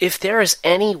 if there is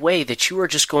any way that you are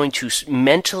just going to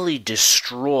mentally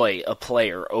destroy a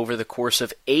player over the course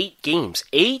of 8 games,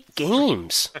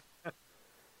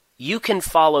 you can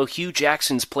follow Hugh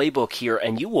Jackson's playbook here,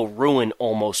 and you will ruin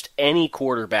almost any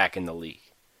quarterback in the league.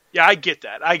 Yeah, I get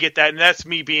that. And that's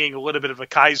me being a little bit of a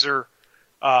Kizer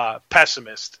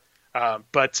pessimist.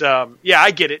 But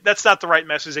I get it. That's not the right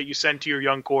message that you send to your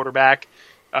young quarterback.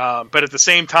 But at the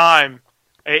same time,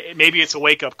 maybe it's a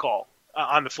wake-up call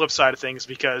on the flip side of things,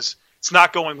 because it's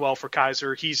not going well for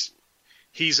Kizer. He's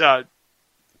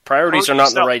priorities are not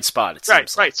in the right spot. It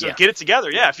seems right. So get it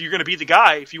together. Yeah, if you're going to be the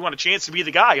guy, if you want a chance to be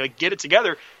the guy, get it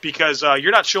together, because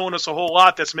you're not showing us a whole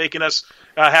lot that's making us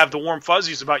have the warm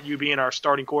fuzzies about you being our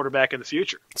starting quarterback in the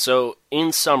future. So,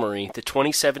 in summary, the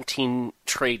 2017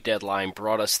 trade deadline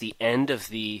brought us the end of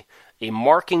the a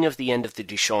marking of the end of the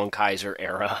DeShone Kizer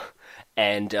era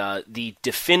and the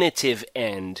definitive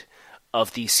end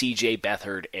of the C.J.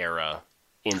 Beathard era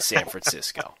in San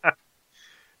Francisco.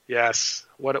 Yes,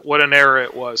 what an era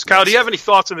it was. Kyle, do you have any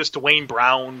thoughts on this Dwayne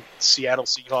Brown Seattle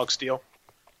Seahawks deal?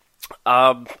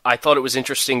 I thought it was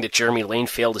interesting that Jeremy Lane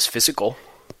failed his physical.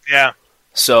 Yeah.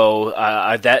 So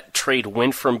that trade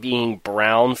went from being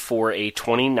Brown for a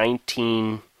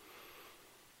 2019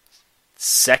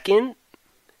 second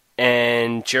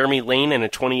and Jeremy Lane in a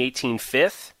 2018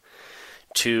 fifth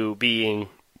to being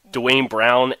Dwayne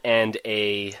Brown and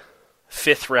a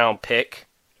fifth-round pick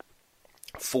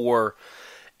for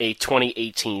a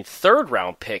 2018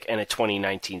 third-round pick and a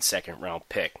 2019 second-round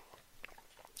pick.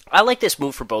 I like this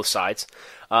move for both sides.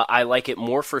 I like it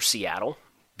more for Seattle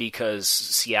because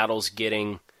Seattle's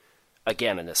getting,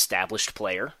 again, an established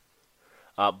player.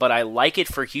 But I like it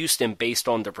for Houston based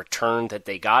on the return that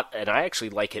they got, and I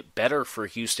actually like it better for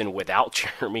Houston without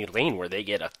Jeremy Lane, where they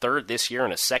get a third this year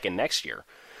and a second next year.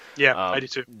 Yeah, I do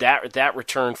too. That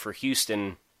return for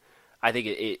Houston, I think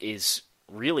it is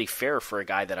really fair for a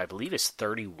guy that I believe is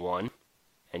 31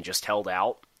 and just held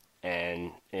out.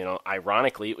 And,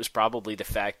 ironically, it was probably the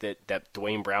fact that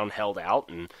Dwayne Brown held out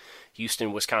and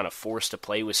Houston was kind of forced to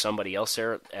play with somebody else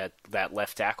there at that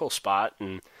left tackle spot.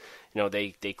 And,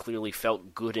 they clearly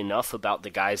felt good enough about the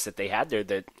guys that they had there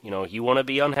that, you want to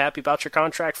be unhappy about your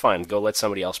contract? Fine, go let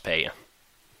somebody else pay you.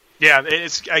 Yeah,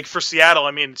 it's like for Seattle,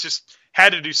 it's just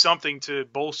had to do something to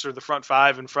bolster the front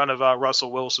five in front of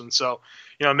Russell Wilson. So,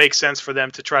 it makes sense for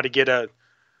them to try to get a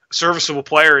serviceable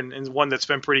player and one that's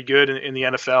been pretty good in the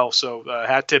NFL. So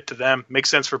hat tip to them. Makes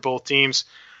sense for both teams.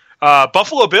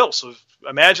 Buffalo Bills. So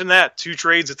imagine that. 2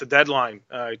 trades at the deadline.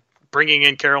 Bringing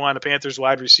in Carolina Panthers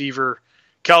wide receiver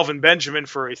Kelvin Benjamin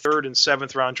for a 3rd and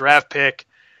 7th round draft pick.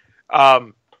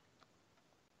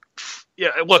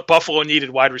 Look, Buffalo needed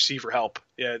wide receiver help.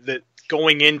 Yeah, that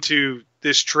going into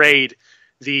this trade,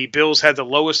 the Bills had the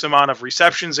lowest amount of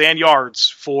receptions and yards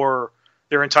for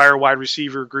their entire wide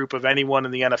receiver group of anyone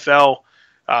in the NFL.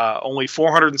 Only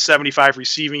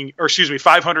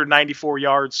 594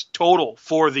 yards total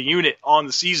for the unit on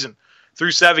the season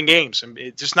through 7 games.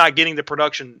 And just not getting the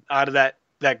production out of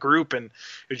that group. And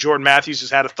Jordan Matthews has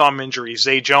had a thumb injury.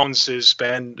 Zay Jones has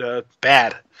been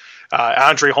bad.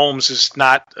 Andre Holmes is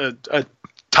not a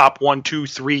top 1, 2,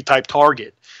 3 type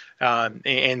target.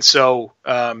 So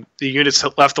the units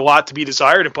have left a lot to be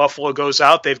desired, and Buffalo goes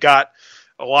out. They've got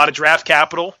a lot of draft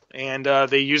capital, and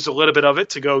they used a little bit of it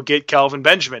to go get Kelvin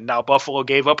Benjamin. Now, Buffalo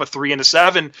gave up a 3 and a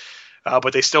 7,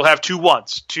 but they still have 2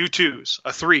 1s, 2 2s,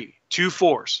 a 3, 2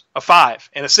 4s, a 5,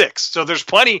 and a 6. So there's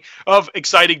plenty of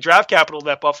exciting draft capital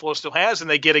that Buffalo still has, and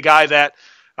they get a guy that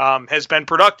has been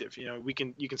productive. You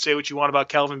can say what you want about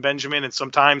Kelvin Benjamin, and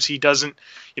sometimes he doesn't,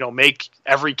 make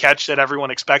every catch that everyone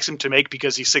expects him to make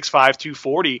because he's 6'5",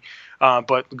 240.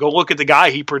 But go look at the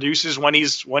guy. He produces when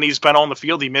he's been on the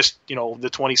field. He missed, the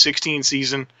 2016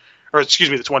 season, the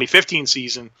 2015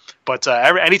 season. But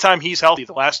anytime he's healthy,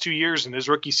 the last 2 years in his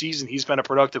rookie season, he's been a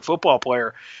productive football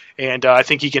player. And I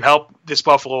think he can help this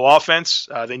Buffalo offense.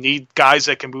 They need guys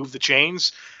that can move the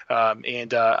chains.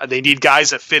 And they need guys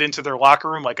that fit into their locker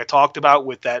room, like I talked about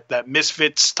with that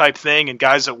misfits type thing, and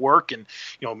guys that work. And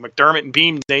McDermott and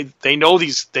Beam, they know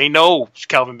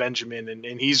Kelvin Benjamin,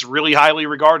 and he's really highly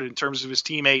regarded in terms of his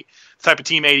teammate, the type of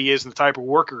teammate he is, and the type of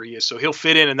worker he is. So he'll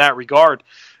fit in that regard.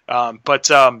 I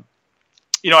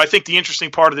think the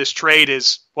interesting part of this trade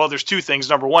is, well, there's 2 things.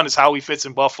 Number one is how he fits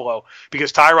in Buffalo,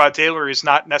 because Tyrod Taylor is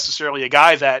not necessarily a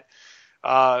guy that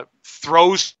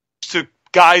throws to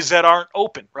guys that aren't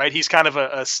open, right? He's kind of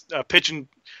a pitch and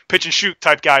shoot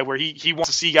type guy where he wants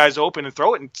to see guys open and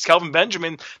throw it. And Kelvin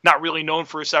Benjamin, not really known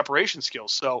for his separation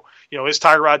skills. So, is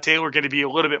Tyrod Taylor going to be a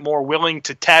little bit more willing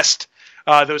to test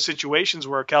those situations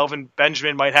where Kelvin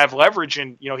Benjamin might have leverage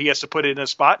and, he has to put it in a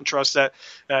spot and trust that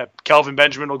Kelvin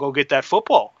Benjamin will go get that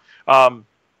football.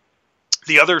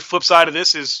 The other flip side of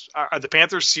this is, are the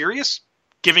Panthers serious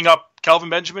giving up Kelvin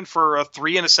Benjamin for a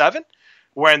 3 and a 7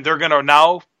 when they're going to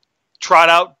now trot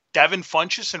out Devin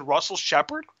Funchess and Russell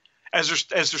Shepard as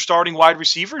their starting wide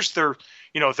receivers? They're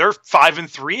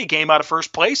 5-3, a game out of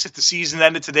first place. If the season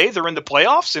ended today, they're in the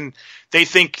playoffs, and they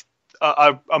think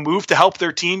a move to help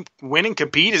their team win and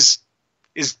compete is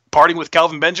parting with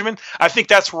Kelvin Benjamin. I think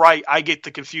that's where I get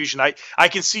the confusion. I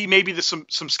can see maybe there's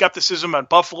some skepticism on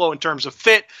Buffalo in terms of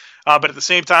fit, but at the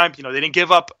same time, they didn't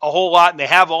give up a whole lot, and they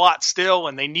have a lot still,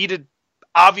 and they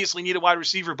obviously needed a wide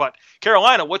receiver. But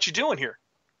Carolina, what you doing here?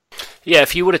 Yeah,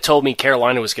 if you would have told me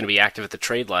Carolina was going to be active at the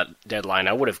trade deadline,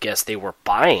 I would have guessed they were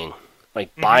buying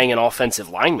an offensive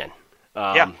lineman.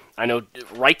 I know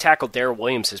right tackle Darrell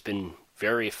Williams has been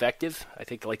very effective, I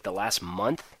think, like the last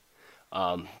month.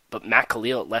 But Matt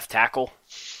Khalil at left tackle,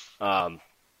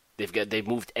 they've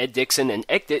moved Ed Dickson, and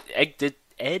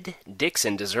Ed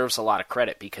Dickson deserves a lot of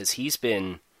credit because he's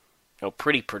been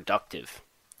pretty productive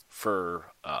for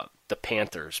the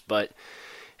Panthers. But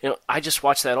I just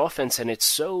watched that offense, and it's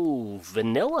so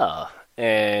vanilla.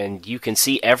 And you can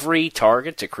see every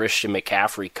target to Christian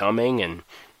McCaffrey coming. And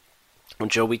when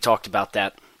Joe, we talked about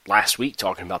that last week,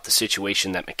 talking about the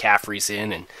situation that McCaffrey's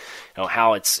in, and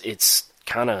how it's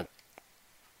kind of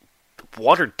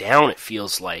watered down. It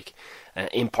feels like,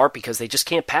 in part because they just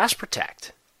can't pass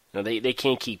protect. They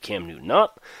can't keep Cam Newton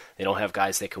up. They don't have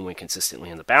guys that can win consistently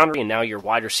in the boundary. And now your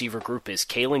wide receiver group is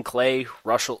Kalen Clay,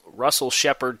 Russell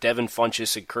Shepard, Devin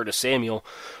Funchess, and Curtis Samuel,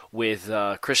 with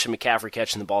Christian McCaffrey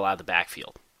catching the ball out of the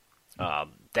backfield.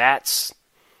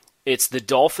 It's the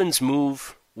Dolphins'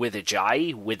 move with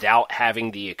Ajayi without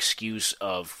having the excuse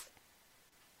of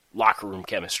locker room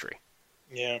chemistry.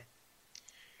 Yeah,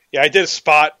 I did a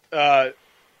spot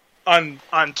on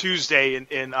Tuesday in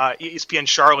ESPN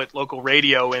Charlotte local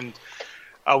radio, and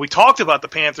we talked about the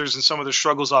Panthers and some of their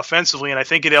struggles offensively, and I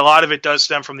think a lot of it does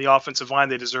stem from the offensive line.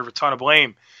 They deserve a ton of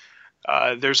blame.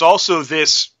 There's also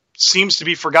this seems to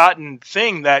be forgotten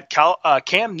thing that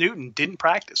Cam Newton didn't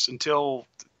practice until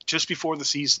just before the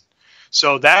season.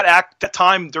 So that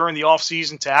time during the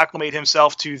offseason to acclimate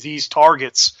himself to these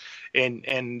targets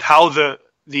and how the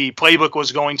playbook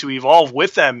was going to evolve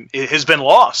with them, it has been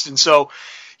lost. And so,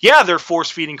 yeah, they're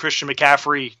force-feeding Christian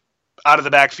McCaffrey out of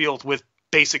the backfield with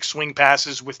basic swing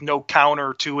passes with no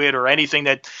counter to it or anything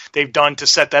that they've done to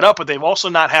set that up, but they've also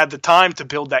not had the time to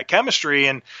build that chemistry.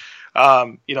 And,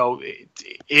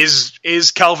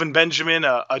 is Kelvin Benjamin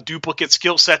a duplicate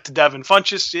skill set to Devin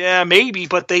Funchess? Yeah, maybe,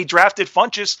 but they drafted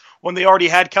Funchess when they already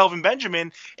had Kelvin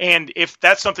Benjamin. And if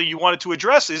that's something you wanted to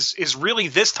address, is really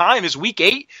this time, is week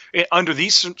 8, under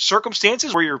these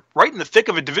circumstances where you're right in the thick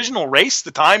of a divisional race,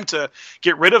 the time to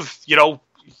get rid of,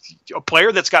 a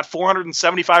player that's got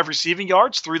 475 receiving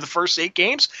yards through the first 8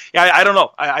 games? Yeah, I don't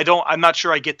know. I'm not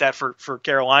sure I get that for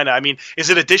Carolina. I mean, is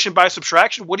it addition by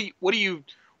subtraction?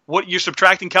 What you're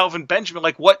subtracting Kelvin Benjamin?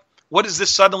 Like, what is this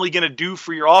suddenly going to do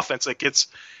for your offense? Like,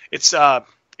 I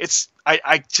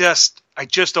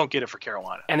just don't get it for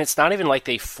Carolina. And it's not even like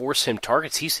they force him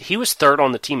targets. He was third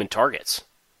on the team in targets.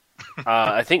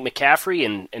 I think McCaffrey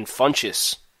and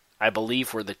Funchess, I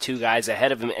believe, were the 2 guys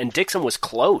ahead of him, and Dickson was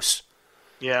close.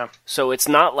 Yeah. So it's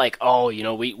not like,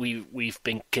 we've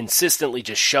been consistently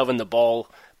just shoving the ball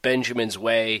Benjamin's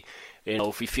way.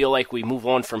 If we feel like we move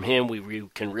on from him, we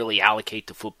can really allocate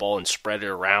the football and spread it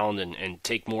around and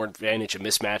take more advantage of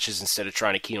mismatches instead of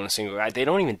trying to key on a single guy. They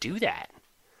don't even do that.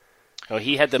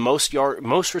 He had the most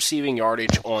receiving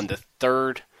yardage on the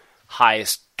 3rd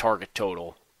highest target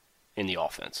total in the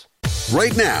offense.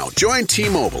 Right now, join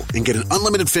T-Mobile and get an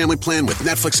unlimited family plan with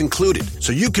Netflix included,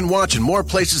 so you can watch in more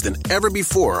places than ever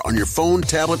before on your phone,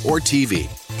 tablet, or TV.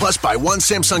 Plus, buy one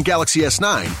Samsung Galaxy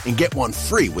S9 and get one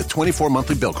free with 24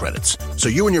 monthly bill credits, so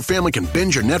you and your family can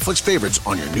binge your Netflix favorites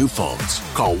on your new phones.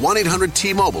 Call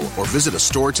 1-800-T-Mobile or visit a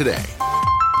store today.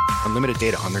 Unlimited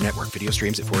data on their network. Video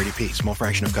streams at 480p. Small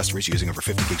fraction of customers using over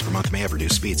 50 gigs per month may have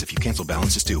reduced speeds. If you cancel,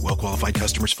 balance is due. Well-qualified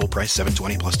customers, full price,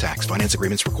 $720 plus tax. Finance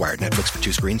agreements required. Netflix for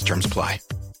 2 screens. Terms apply.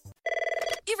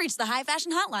 You've reached the High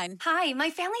Fashion Hotline. Hi, my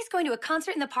family's going to a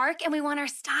concert in the park, and we want our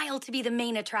style to be the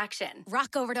main attraction.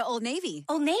 Rock over to Old Navy.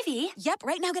 Old Navy? Yep,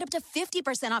 right now get up to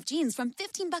 50% off jeans from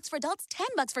 $15 for adults,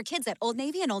 $10 for kids at Old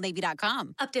Navy and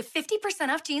OldNavy.com. Up to 50%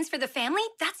 off jeans for the family?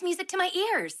 That's music to my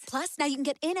ears. Plus, now you can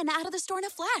get in and out of the store in a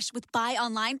flash with buy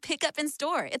online, pick up in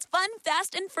store. It's fun,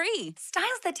 fast, and free.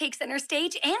 Styles that take center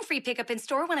stage and free pickup in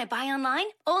store when I buy online?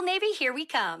 Old Navy, here we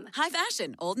come. High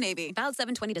Fashion, Old Navy. Valid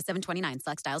 7/20 to 7/29.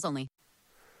 Select styles only.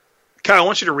 Kyle, I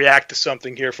want you to react to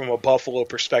something here from a Buffalo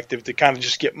perspective to kind of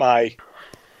just get my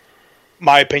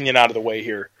opinion out of the way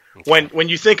here. Okay. When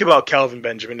you think about Kelvin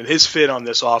Benjamin and his fit on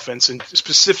this offense, and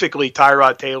specifically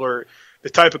Tyrod Taylor,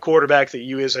 the type of quarterback that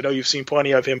you is, I know you've seen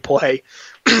plenty of him play,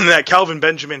 that Kelvin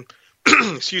Benjamin,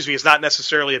 is not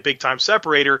necessarily a big-time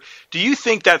separator. Do you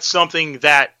think that's something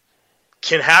that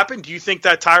can happen? Do you think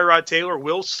that Tyrod Taylor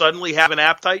will suddenly have an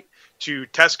appetite to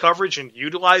test coverage and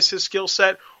utilize his skill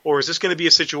set? Or is this going to be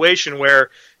a situation where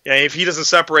if he doesn't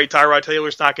separate, Tyrod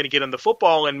Taylor's not going to get him the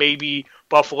football, and maybe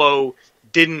Buffalo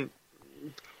didn't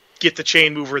get the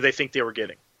chain mover they think they were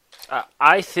getting?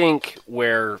 I think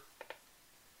where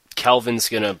Kelvin's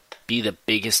going to be the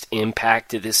biggest impact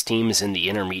to this team is in the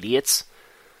intermediates.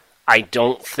 I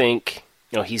don't think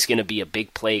he's going to be a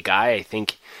big play guy. I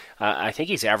think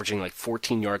he's averaging like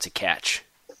 14 yards a catch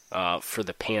for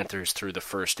the Panthers through the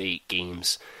first 8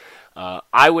 games.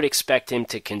 I would expect him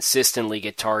to consistently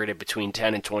get targeted between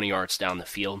 10 and 20 yards down the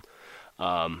field.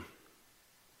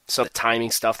 So the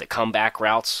timing stuff, the comeback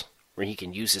routes, where he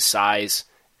can use his size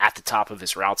at the top of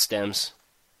his route stems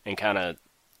and kind of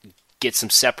get some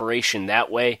separation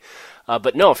that way.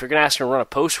 But no, if you're going to ask him to run a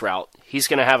post route, he's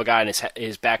going to have a guy in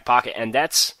his back pocket, and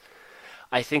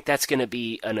I think that's going to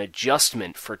be an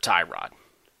adjustment for Tyrod.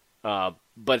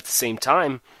 But at the same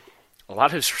time, a lot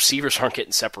of his receivers aren't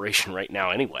getting separation right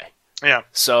now anyway. Yeah.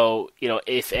 So,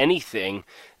 if anything,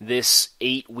 this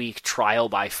 8-week trial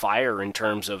by fire in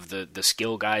terms of the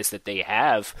skill guys that they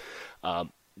have,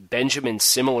 Benjamin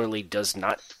similarly does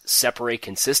not separate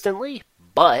consistently,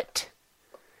 but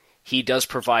he does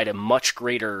provide a much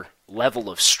greater level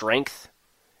of strength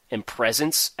and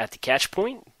presence at the catch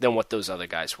point than what those other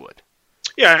guys would.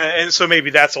 Yeah, and so maybe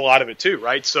that's a lot of it too,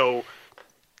 right? So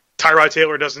Tyrod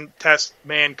Taylor doesn't test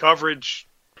man coverage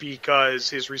because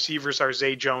his receivers are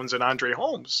Zay Jones and Andre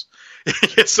Holmes.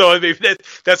 So maybe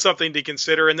that's something to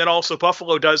consider. And then also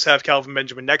Buffalo does have Kelvin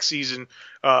Benjamin next season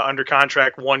under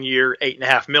contract, 1 year,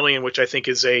 $8.5 million, which I think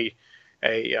is a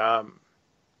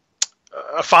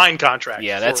fine contract.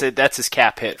 Yeah, that's his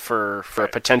cap hit for a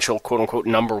potential quote unquote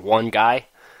number one guy.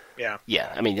 Yeah.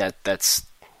 Yeah, I mean that's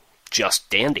just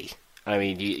dandy. I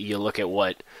mean, you look at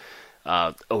what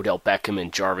Odell Beckham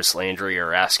and Jarvis Landry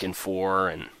are asking for,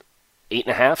 and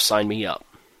 8.5, sign me up.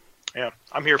 Yeah,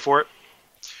 I'm here for it.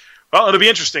 Well, it'll be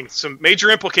interesting. Some major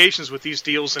implications with these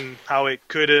deals and how it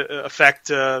could affect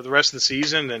the rest of the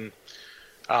season,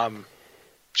 and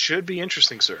should be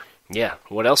interesting, sir. Yeah.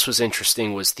 What else was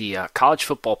interesting was the College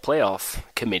Football Playoff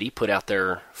Committee put out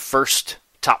their first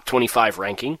top 25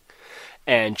 ranking,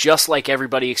 and just like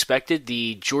everybody expected,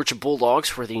 the Georgia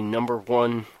Bulldogs were the number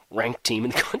one ranked team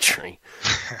in the country.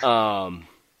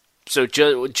 So,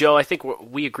 Joe, I think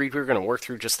we agreed we were going to work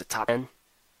through just the top 10.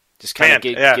 Just kind of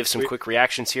give some quick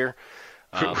reactions here.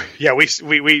 Yeah, we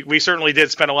certainly did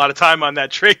spend a lot of time on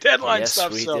that trade deadline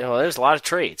stuff. Yes, we did. Well, there's a lot of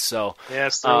trades. So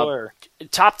yes, there were.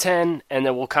 Top 10, and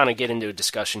then we'll kind of get into a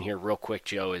discussion here real quick,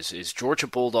 Joe, is Georgia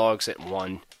Bulldogs at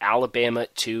 1, Alabama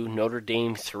at 2, Notre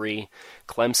Dame 3,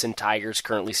 Clemson Tigers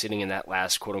currently sitting in that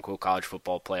last quote-unquote college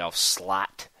football playoff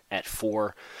slot at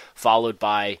 4, followed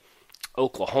by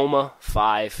Oklahoma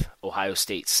 5, Ohio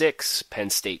State 6, Penn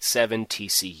State 7,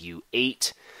 TCU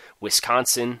 8,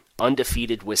 Wisconsin,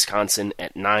 undefeated Wisconsin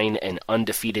at 9, and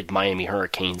undefeated Miami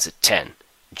Hurricanes at 10.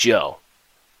 Joe,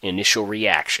 initial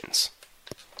reactions.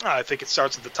 I think it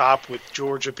starts at the top with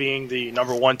Georgia being the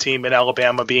number one team and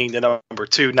Alabama being the number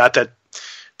 2. Not that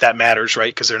that matters,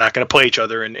 right? Because they're not going to play each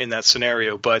other in that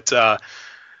scenario. But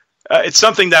it's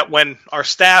something that when our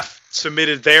staff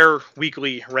submitted their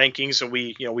weekly rankings, and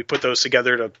we put those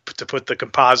together to put the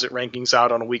composite rankings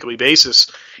out on a weekly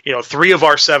basis, 3 of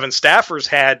our 7 staffers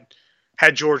had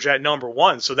Georgia at number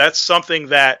 1. So that's something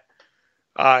that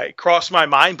crossed my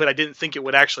mind, but I didn't think it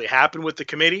would actually happen with the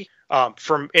committee. And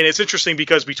it's interesting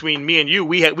because between me and you,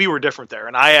 we were different there,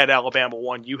 and I had Alabama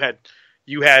 1, you had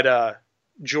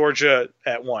Georgia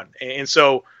at 1, and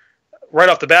so right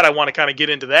off the bat, I want to kind of get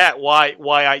into that why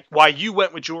you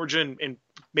went with Georgia and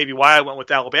maybe why I went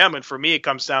with Alabama. And for me, it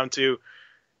comes down to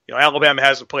Alabama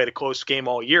hasn't played a close game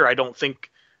all year. I don't think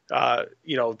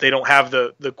they don't have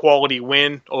the quality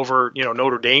win over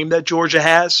Notre Dame that Georgia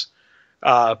has,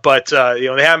 but they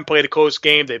haven't played a close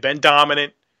game. They've been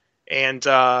dominant. And,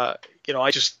 I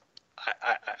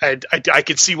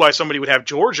could see why somebody would have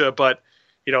Georgia, but,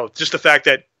 just the fact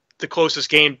that the closest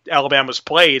game Alabama's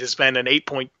played has been an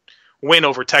 8-point win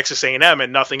over Texas A&M,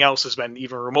 and nothing else has been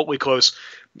even remotely close,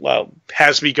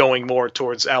 has me going more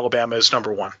towards Alabama as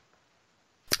number 1.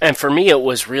 And for me, it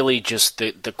was really just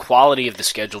the quality of the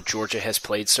schedule Georgia has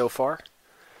played so far.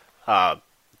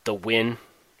 The win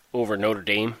over Notre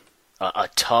Dame. A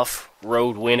tough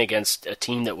road win against a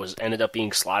team that ended up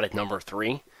being slotted number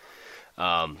 3.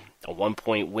 A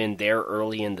 1-point win there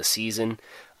early in the season.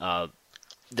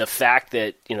 The fact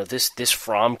that this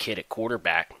Fromm kid at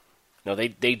quarterback,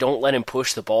 they don't let him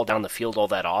push the ball down the field all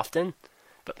that often,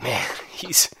 but man,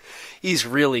 he's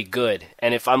really good.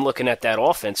 And if I'm looking at that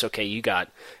offense, okay, you got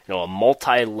a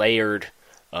multi-layered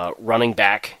running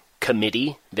back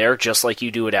committee there, just like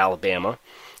you do at Alabama.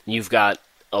 You've got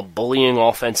a bullying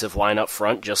offensive line up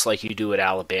front, just like you do at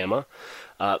Alabama.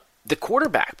 The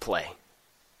quarterback play.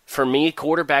 For me,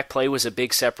 quarterback play was a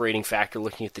big separating factor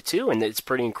looking at the two, and it's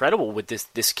pretty incredible with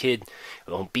this kid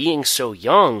being so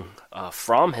young.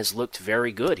 Fromm has looked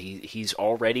very good. He's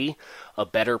already a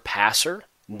better passer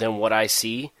than what I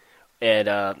see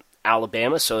at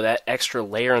Alabama, so that extra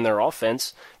layer in their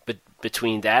offense, but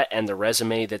between that and the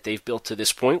resume that they've built to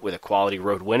this point with a quality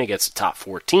road win against a top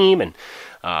 4 team and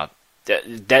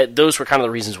those were kind of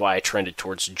the reasons why I trended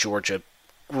towards Georgia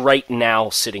right now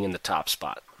sitting in the top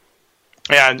spot.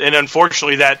 Yeah, and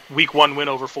unfortunately that week 1 win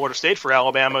over Florida State for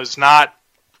Alabama is not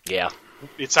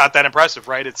it's not that impressive,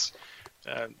 right? It's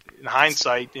in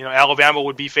hindsight, Alabama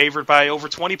would be favored by over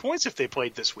 20 points if they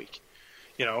played this week.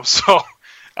 So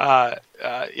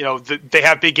they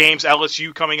have big games.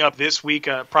 LSU coming up this week,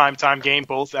 a primetime game,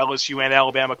 both LSU and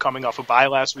Alabama coming off a bye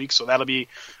last week, so that'll be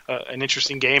an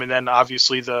interesting game. And then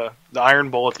obviously the Iron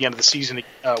Bowl at the end of the season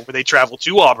where they travel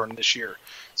to Auburn this year.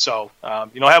 So,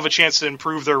 have a chance to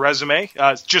improve their resume,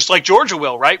 just like Georgia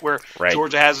will, right? Where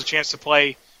Georgia has a chance to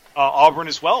play Auburn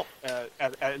as well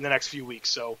in the next few weeks.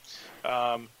 So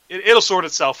it'll sort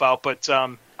itself out. But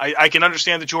I can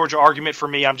understand the Georgia argument. For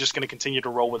me, I'm just going to continue to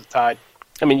roll with the Tide.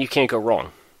 I mean, you can't go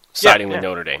wrong siding with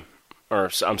Notre Dame.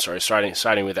 Or, I'm sorry,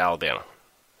 siding with Alabama.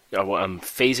 I'm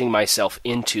phasing myself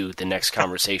into the next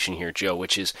conversation here, Joe,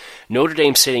 which is Notre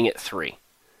Dame sitting at 3.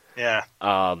 Yeah.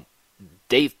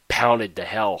 They've pounded the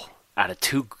hell out of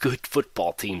 2 good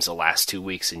football teams the last 2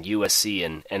 weeks in USC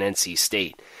and NC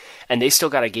State. And they still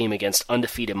got a game against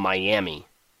undefeated Miami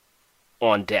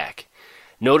on deck.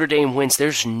 Notre Dame wins.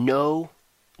 There's no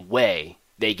way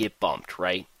they get bumped,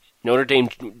 right? Notre Dame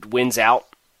wins out.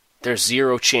 There's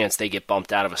zero chance they get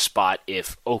bumped out of a spot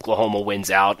if Oklahoma wins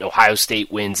out, and Ohio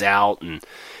State wins out, and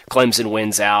Clemson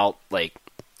wins out. Like,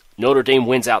 Notre Dame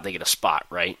wins out, they get a spot,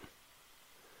 right?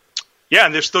 Yeah,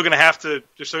 and they're still going to have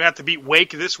to beat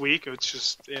Wake this week. It's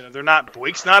just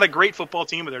Wake's not a great football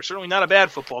team, but they're certainly not a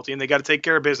bad football team. They got to take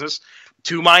care of business.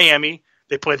 To Miami,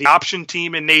 they play the option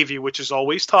team in Navy, which is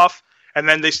always tough, and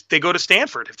then they go to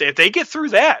Stanford. If they get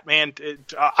through that, man,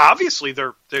 obviously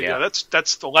they're that's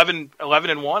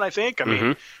 11-1, I think. I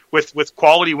mean, with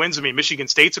quality wins. I mean, Michigan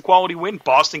State's a quality win.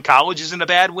 Boston College isn't a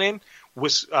bad win.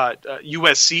 Was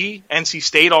USC, NC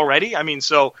State already? I mean,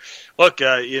 so look,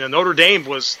 Notre Dame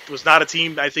was not a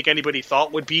team I think anybody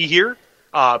thought would be here,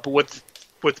 but with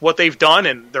what they've done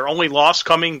and their only loss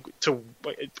coming to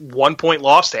 1 point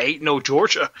loss to 8-0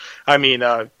 Georgia, I mean,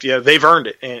 they've earned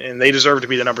it and they deserve to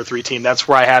be the number 3 team. That's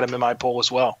where I had them in my poll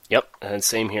as well. Yep, and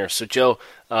same here. So Joe,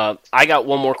 I got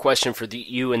one more question for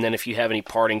you, and then if you have any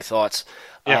parting thoughts,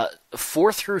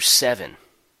 4 through 7,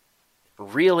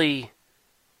 really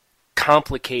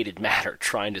complicated matter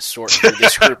trying to sort through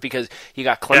this group because you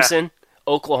got Clemson,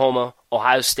 Oklahoma,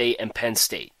 Ohio State, and Penn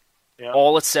State,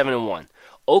 all at 7-1.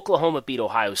 Oklahoma beat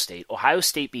Ohio State. Ohio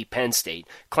State beat Penn State.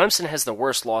 Clemson has the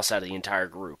worst loss out of the entire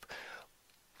group.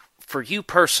 For you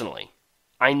personally,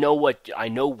 I know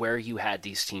where you had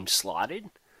these teams slotted,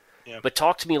 but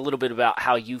talk to me a little bit about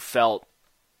how you felt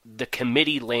the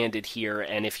committee landed here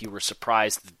and if you were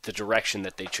surprised the direction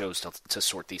that they chose to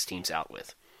sort these teams out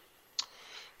with.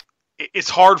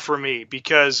 It's hard for me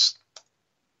because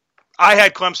I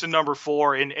had Clemson number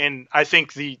 4, and I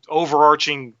think the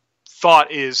overarching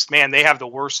thought is, man, they have the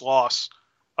worst loss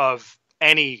of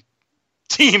any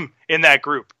team in that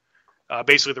group.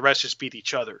 Basically, the rest just beat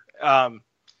each other. I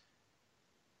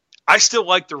still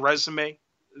like the resume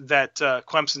that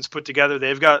Clemson's put together.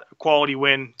 They've got quality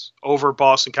wins over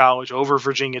Boston College, over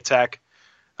Virginia Tech.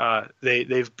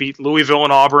 They've beat Louisville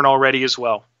and Auburn already as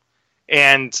well.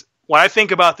 And when I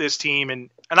think about this team, and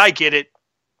I get it,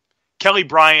 Kelly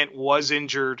Bryant was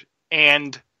injured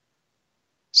and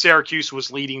Syracuse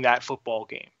was leading that football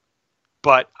game.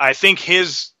 But I think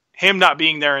him not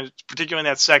being there, particularly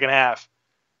in that second half,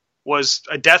 was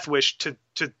a death wish to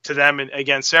them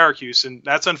against Syracuse, and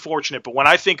that's unfortunate. But when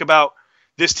I think about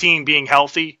this team being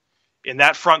healthy in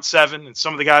that front 7 and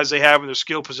some of the guys they have in their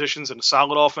skill positions and a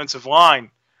solid offensive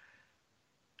line,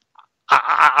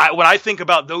 when I think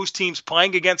about those teams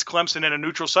playing against Clemson in a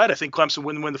neutral site, I think Clemson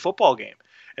would win the football game.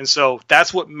 And so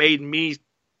that's what made me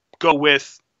go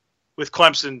with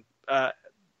Clemson out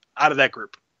of that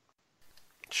group.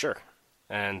 Sure.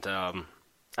 And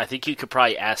I think you could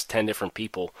probably ask 10 different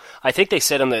people. I think they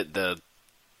said on the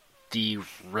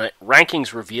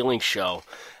rankings revealing show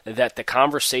that the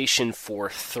conversation for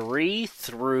 3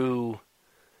 through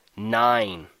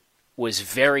 9 was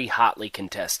very hotly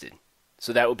contested.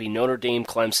 So that would be Notre Dame,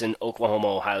 Clemson,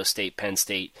 Oklahoma, Ohio State, Penn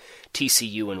State,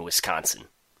 TCU, and Wisconsin.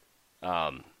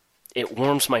 It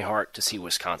warms my heart to see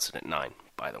Wisconsin at 9,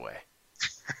 by the way.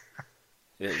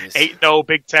 8-0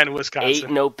 Big Ten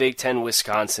Wisconsin. 8-0 Big Ten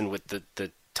Wisconsin with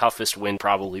the toughest win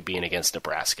probably being against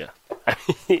Nebraska. I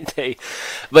mean, they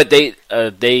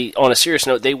on a serious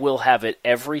note, they will have it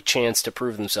every chance to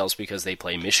prove themselves because they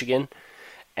play Michigan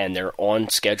and they're on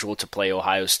schedule to play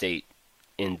Ohio State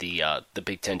in the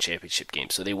Big Ten championship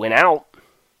game. So they went out.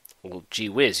 Well, gee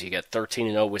whiz, you got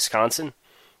 13-0 Wisconsin,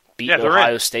 beat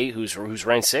Ohio State, who's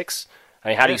ranked 6. I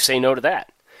mean, how do you say no to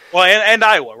that? Well, and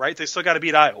Iowa, right? They still got to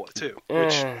beat Iowa too.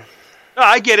 Which, no,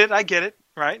 I get it,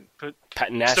 right? But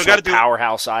national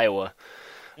powerhouse Iowa.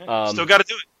 Still got to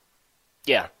do it.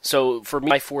 Yeah. So for me,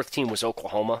 my fourth team was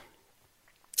Oklahoma.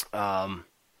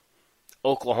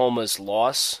 Oklahoma's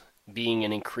loss being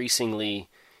an increasingly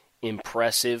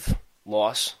impressive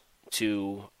loss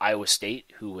to Iowa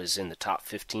State, who was in the top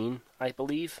 15, I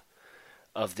believe,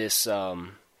 of this.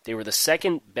 They were the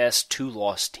second best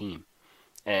two-loss team.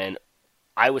 And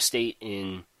Iowa State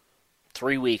in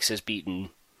 3 weeks has beaten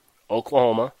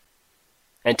Oklahoma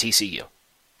and TCU,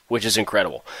 which is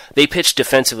incredible. They pitched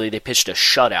defensively. They pitched a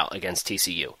shutout against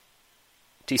TCU.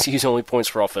 TCU's only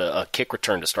points were off a kick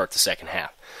return to start the second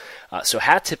half. So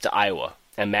hat tip to Iowa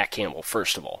and Matt Campbell,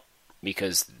 first of all,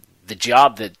 because the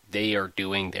job that they are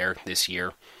doing there this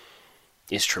year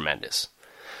is tremendous.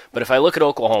 But if I look at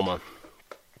Oklahoma,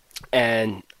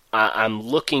 and I'm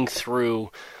looking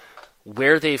through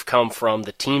where they've come from,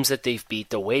 the teams that they've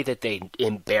beat, the way that they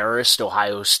embarrassed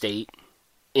Ohio State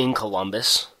in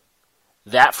Columbus,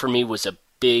 that for me was a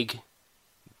big,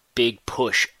 big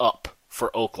push up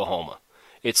for Oklahoma.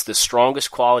 It's the strongest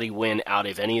quality win out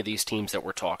of any of these teams that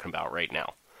we're talking about right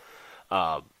now.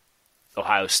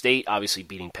 Ohio State obviously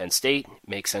beating Penn State,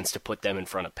 makes sense to put them in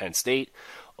front of Penn State.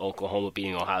 Oklahoma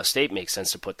beating Ohio State makes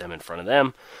sense to put them in front of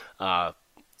them.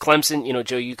 Clemson,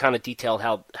 Joe, you kind of detailed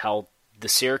how the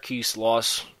Syracuse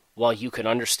loss, while you can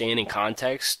understand in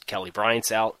context, Kelly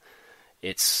Bryant's out,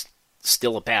 it's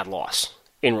still a bad loss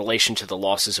in relation to the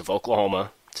losses of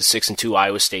Oklahoma to 6-2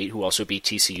 Iowa State, who also beat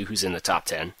TCU, who's in the top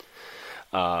 10.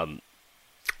 Ohio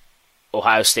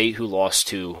State, who lost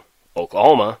to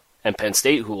Oklahoma, and Penn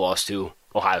State, who lost to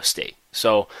Ohio State.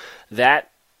 So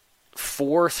that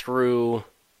 4 through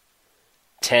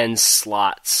 10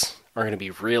 slots are going to be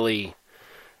really,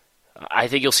 I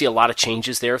think you'll see a lot of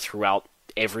changes there throughout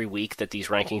every week that these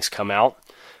rankings come out.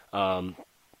 I'm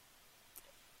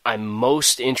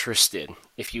most interested,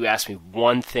 if you ask me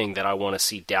one thing that I want to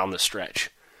see down the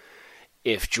stretch,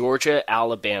 if Georgia,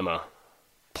 Alabama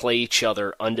play each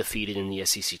other undefeated in the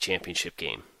SEC championship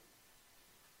game,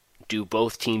 do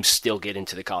both teams still get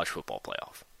into the college football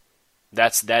playoff?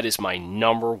 That is my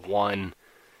number one.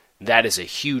 That is a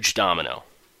huge domino.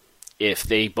 If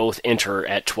they both enter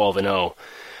at 12-0,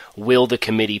 will the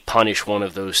committee punish one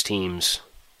of those teams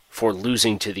for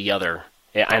losing to the other?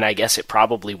 And I guess it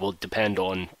probably will depend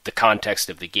on the context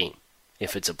of the game,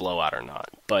 if it's a blowout or not.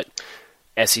 But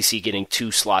SEC getting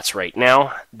 2 slots right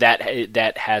now,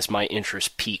 that has my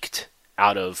interest peaked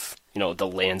out of the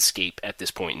landscape at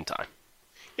this point in time.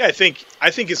 Yeah, I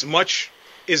think as much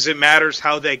as it matters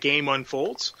how that game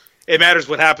unfolds, it matters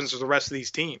what happens with the rest of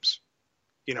these teams.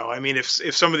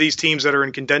 If some of these teams that are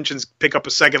in contentions pick up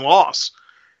a second loss,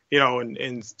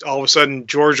 and all of a sudden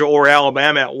Georgia or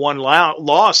Alabama at one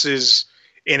loss is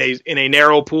in a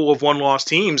narrow pool of one-loss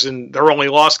teams, and their only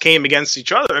loss came against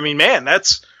each other. I mean, man,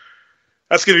 that's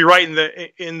going to be right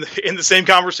in the same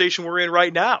conversation we're in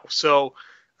right now. So,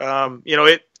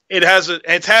 it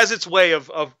has its way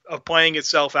of playing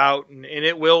itself out, and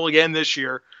it will again this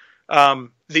year.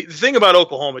 The thing about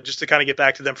Oklahoma, just to kind of get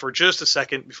back to them for just a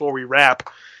second before we wrap,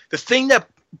 the thing that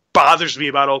bothers me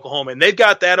about Oklahoma, and they've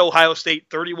got that Ohio State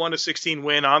 31-16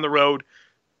 win on the road,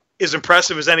 as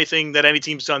impressive as anything that any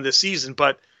team's done this season.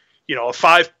 But an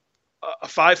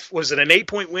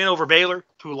 8-point win over Baylor,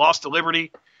 who lost to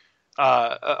Liberty,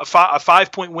 a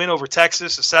 5-point win over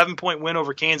Texas, a 7-point win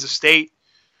over Kansas State.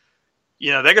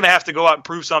 They're going to have to go out and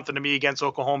prove something to me against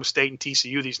Oklahoma State and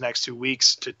TCU these next 2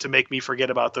 weeks to make me forget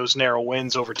about those narrow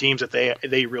wins over teams that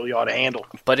they really ought to handle.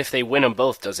 But if they win them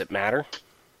both, does it matter?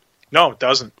 No, it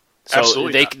doesn't. So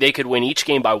Absolutely they could win each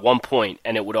game by 1 point,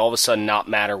 and it would all of a sudden not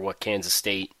matter what Kansas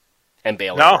State and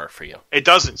Baylor are for you. It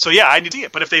doesn't. So, yeah, I need to see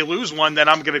it. But if they lose one, then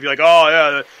I'm going to be like, oh,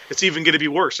 yeah, it's even going to be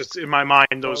worse. It's in my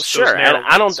mind. Those and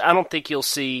I don't think you'll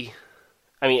see.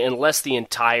 I mean, unless the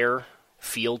entire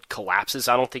field collapses,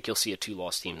 I don't think you'll see a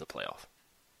 2-loss team in the playoff.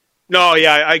 No,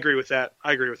 yeah, I agree with that.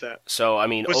 So, I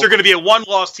mean, was there going to be a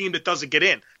 1-loss team that doesn't get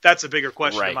in? That's a bigger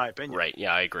question, in my opinion. Right.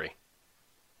 Yeah, I agree.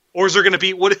 Or is there going to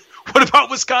be what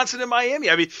about Wisconsin and Miami?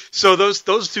 I mean, so those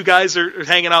 2 guys are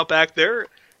hanging out back there,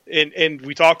 and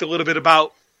we talked a little bit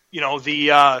about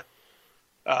the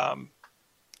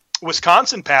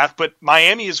Wisconsin path, but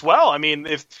Miami as well. I mean,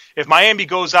 if Miami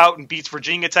goes out and beats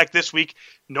Virginia Tech this week,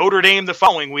 Notre Dame the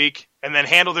following week, and then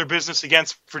handle their business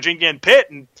against Virginia and Pitt,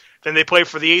 and then they play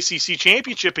for the ACC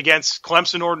championship against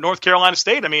Clemson or North Carolina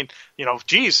State. I mean,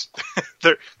 geez,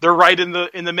 they're right in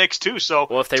the mix too. So,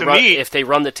 well, if they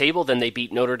run the table, then they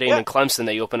beat Notre Dame and Clemson.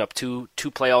 They open up two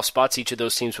playoff spots. Each of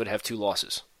those teams would have 2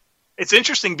 losses. It's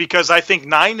interesting because I think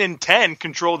 9 and 10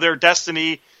 control their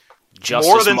destiny just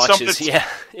more as than much some as of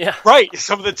the right.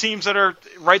 Some of the teams that are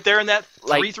right there in that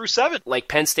 3 through 7. Like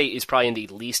Penn State is probably in the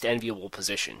least enviable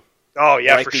position. Oh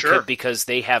yeah, right? for sure. Because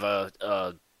they have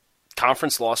a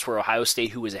conference loss where Ohio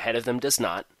State, who is ahead of them, does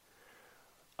not.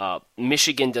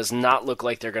 Michigan does not look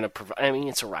like they're going to provide. I mean,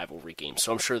 it's a rivalry game,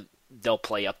 so I'm sure they'll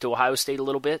play up to Ohio State a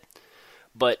little bit.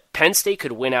 But Penn State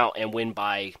could win out and win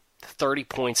by 30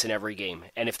 points in every game.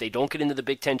 And if they don't get into the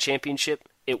Big Ten championship,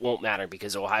 it won't matter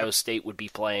because Ohio State would be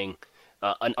playing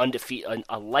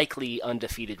a likely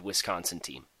undefeated Wisconsin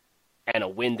team. And a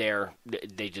win there,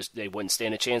 they wouldn't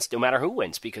stand a chance no matter who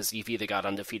wins because you've either got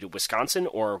undefeated Wisconsin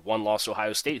or one-loss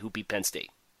Ohio State who beat Penn State.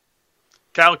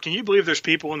 Kyle, can you believe there's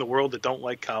people in the world that don't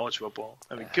like college football?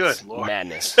 I mean, good Lord.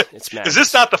 Madness. It's madness. Is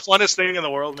this not the funnest thing in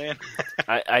the world, man?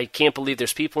 I can't believe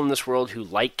there's people in this world who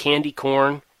like candy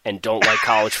corn and don't like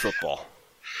college football.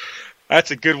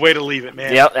 That's a good way to leave it,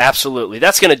 man. Yeah, absolutely.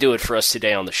 That's going to do it for us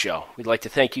today on the show. We'd like to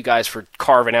thank you guys for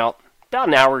carving out about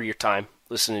an hour of your time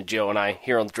listening to Joe and I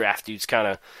here on the Draft Dudes kind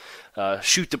of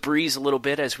shoot the breeze a little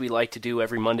bit as we like to do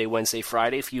every Monday, Wednesday,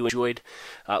 Friday. If you enjoyed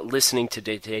listening to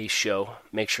today's show,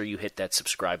 make sure you hit that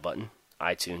subscribe button,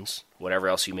 iTunes, whatever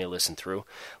else you may listen through.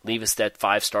 Leave us that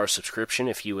 5-star subscription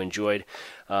if you enjoyed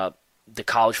the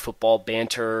college football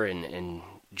banter and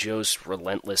Joe's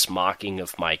relentless mocking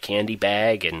of my candy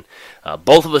bag and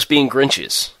both of us being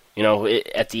Grinches. You know,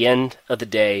 at the end of the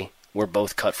day, we're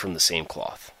both cut from the same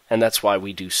cloth. And that's why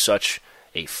we do such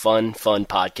a fun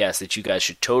podcast that you guys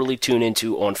should totally tune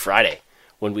into on Friday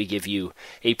when we give you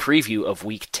a preview of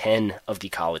Week 10 of the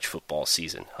college football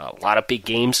season. A lot of big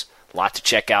games, a lot to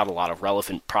check out, a lot of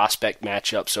relevant prospect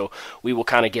matchups. So we will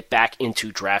kind of get back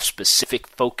into draft-specific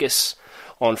focus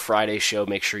on Friday's show.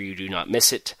 Make sure you do not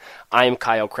miss it. I am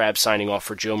Kyle Krabs signing off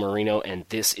for Joe Marino, and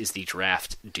this is the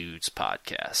Draft Dudes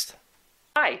Podcast.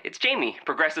 Hi, it's Jamie,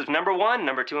 Progressive #1,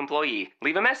 #2 employee.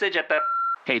 Leave a message at the...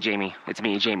 Hey, Jamie, it's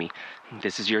me, Jamie.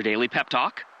 This is your daily pep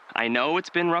talk. I know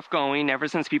it's been rough going ever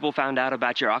since people found out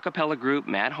about your a cappella group,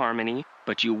 Mad Harmony,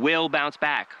 but you will bounce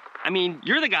back. I mean,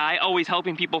 you're the guy always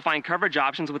helping people find coverage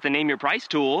options with the Name Your Price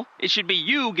tool. It should be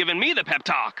you giving me the pep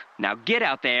talk. Now get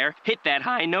out there, hit that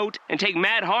high note, and take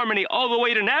Mad Harmony all the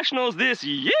way to nationals this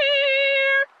year!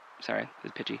 Sorry,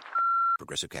 it's pitchy.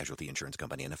 Progressive Casualty Insurance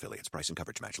Company and Affiliates. Price and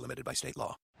coverage match limited by state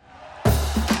law.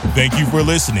 Thank you for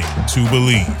listening to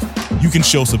Believe. You can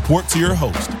show support to your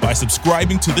host by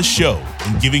subscribing to the show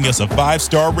and giving us a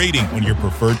 5-star rating on your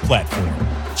preferred platform.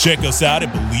 Check us out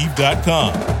at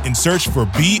Believe.com and search for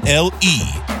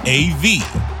BLEAV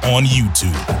on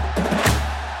YouTube.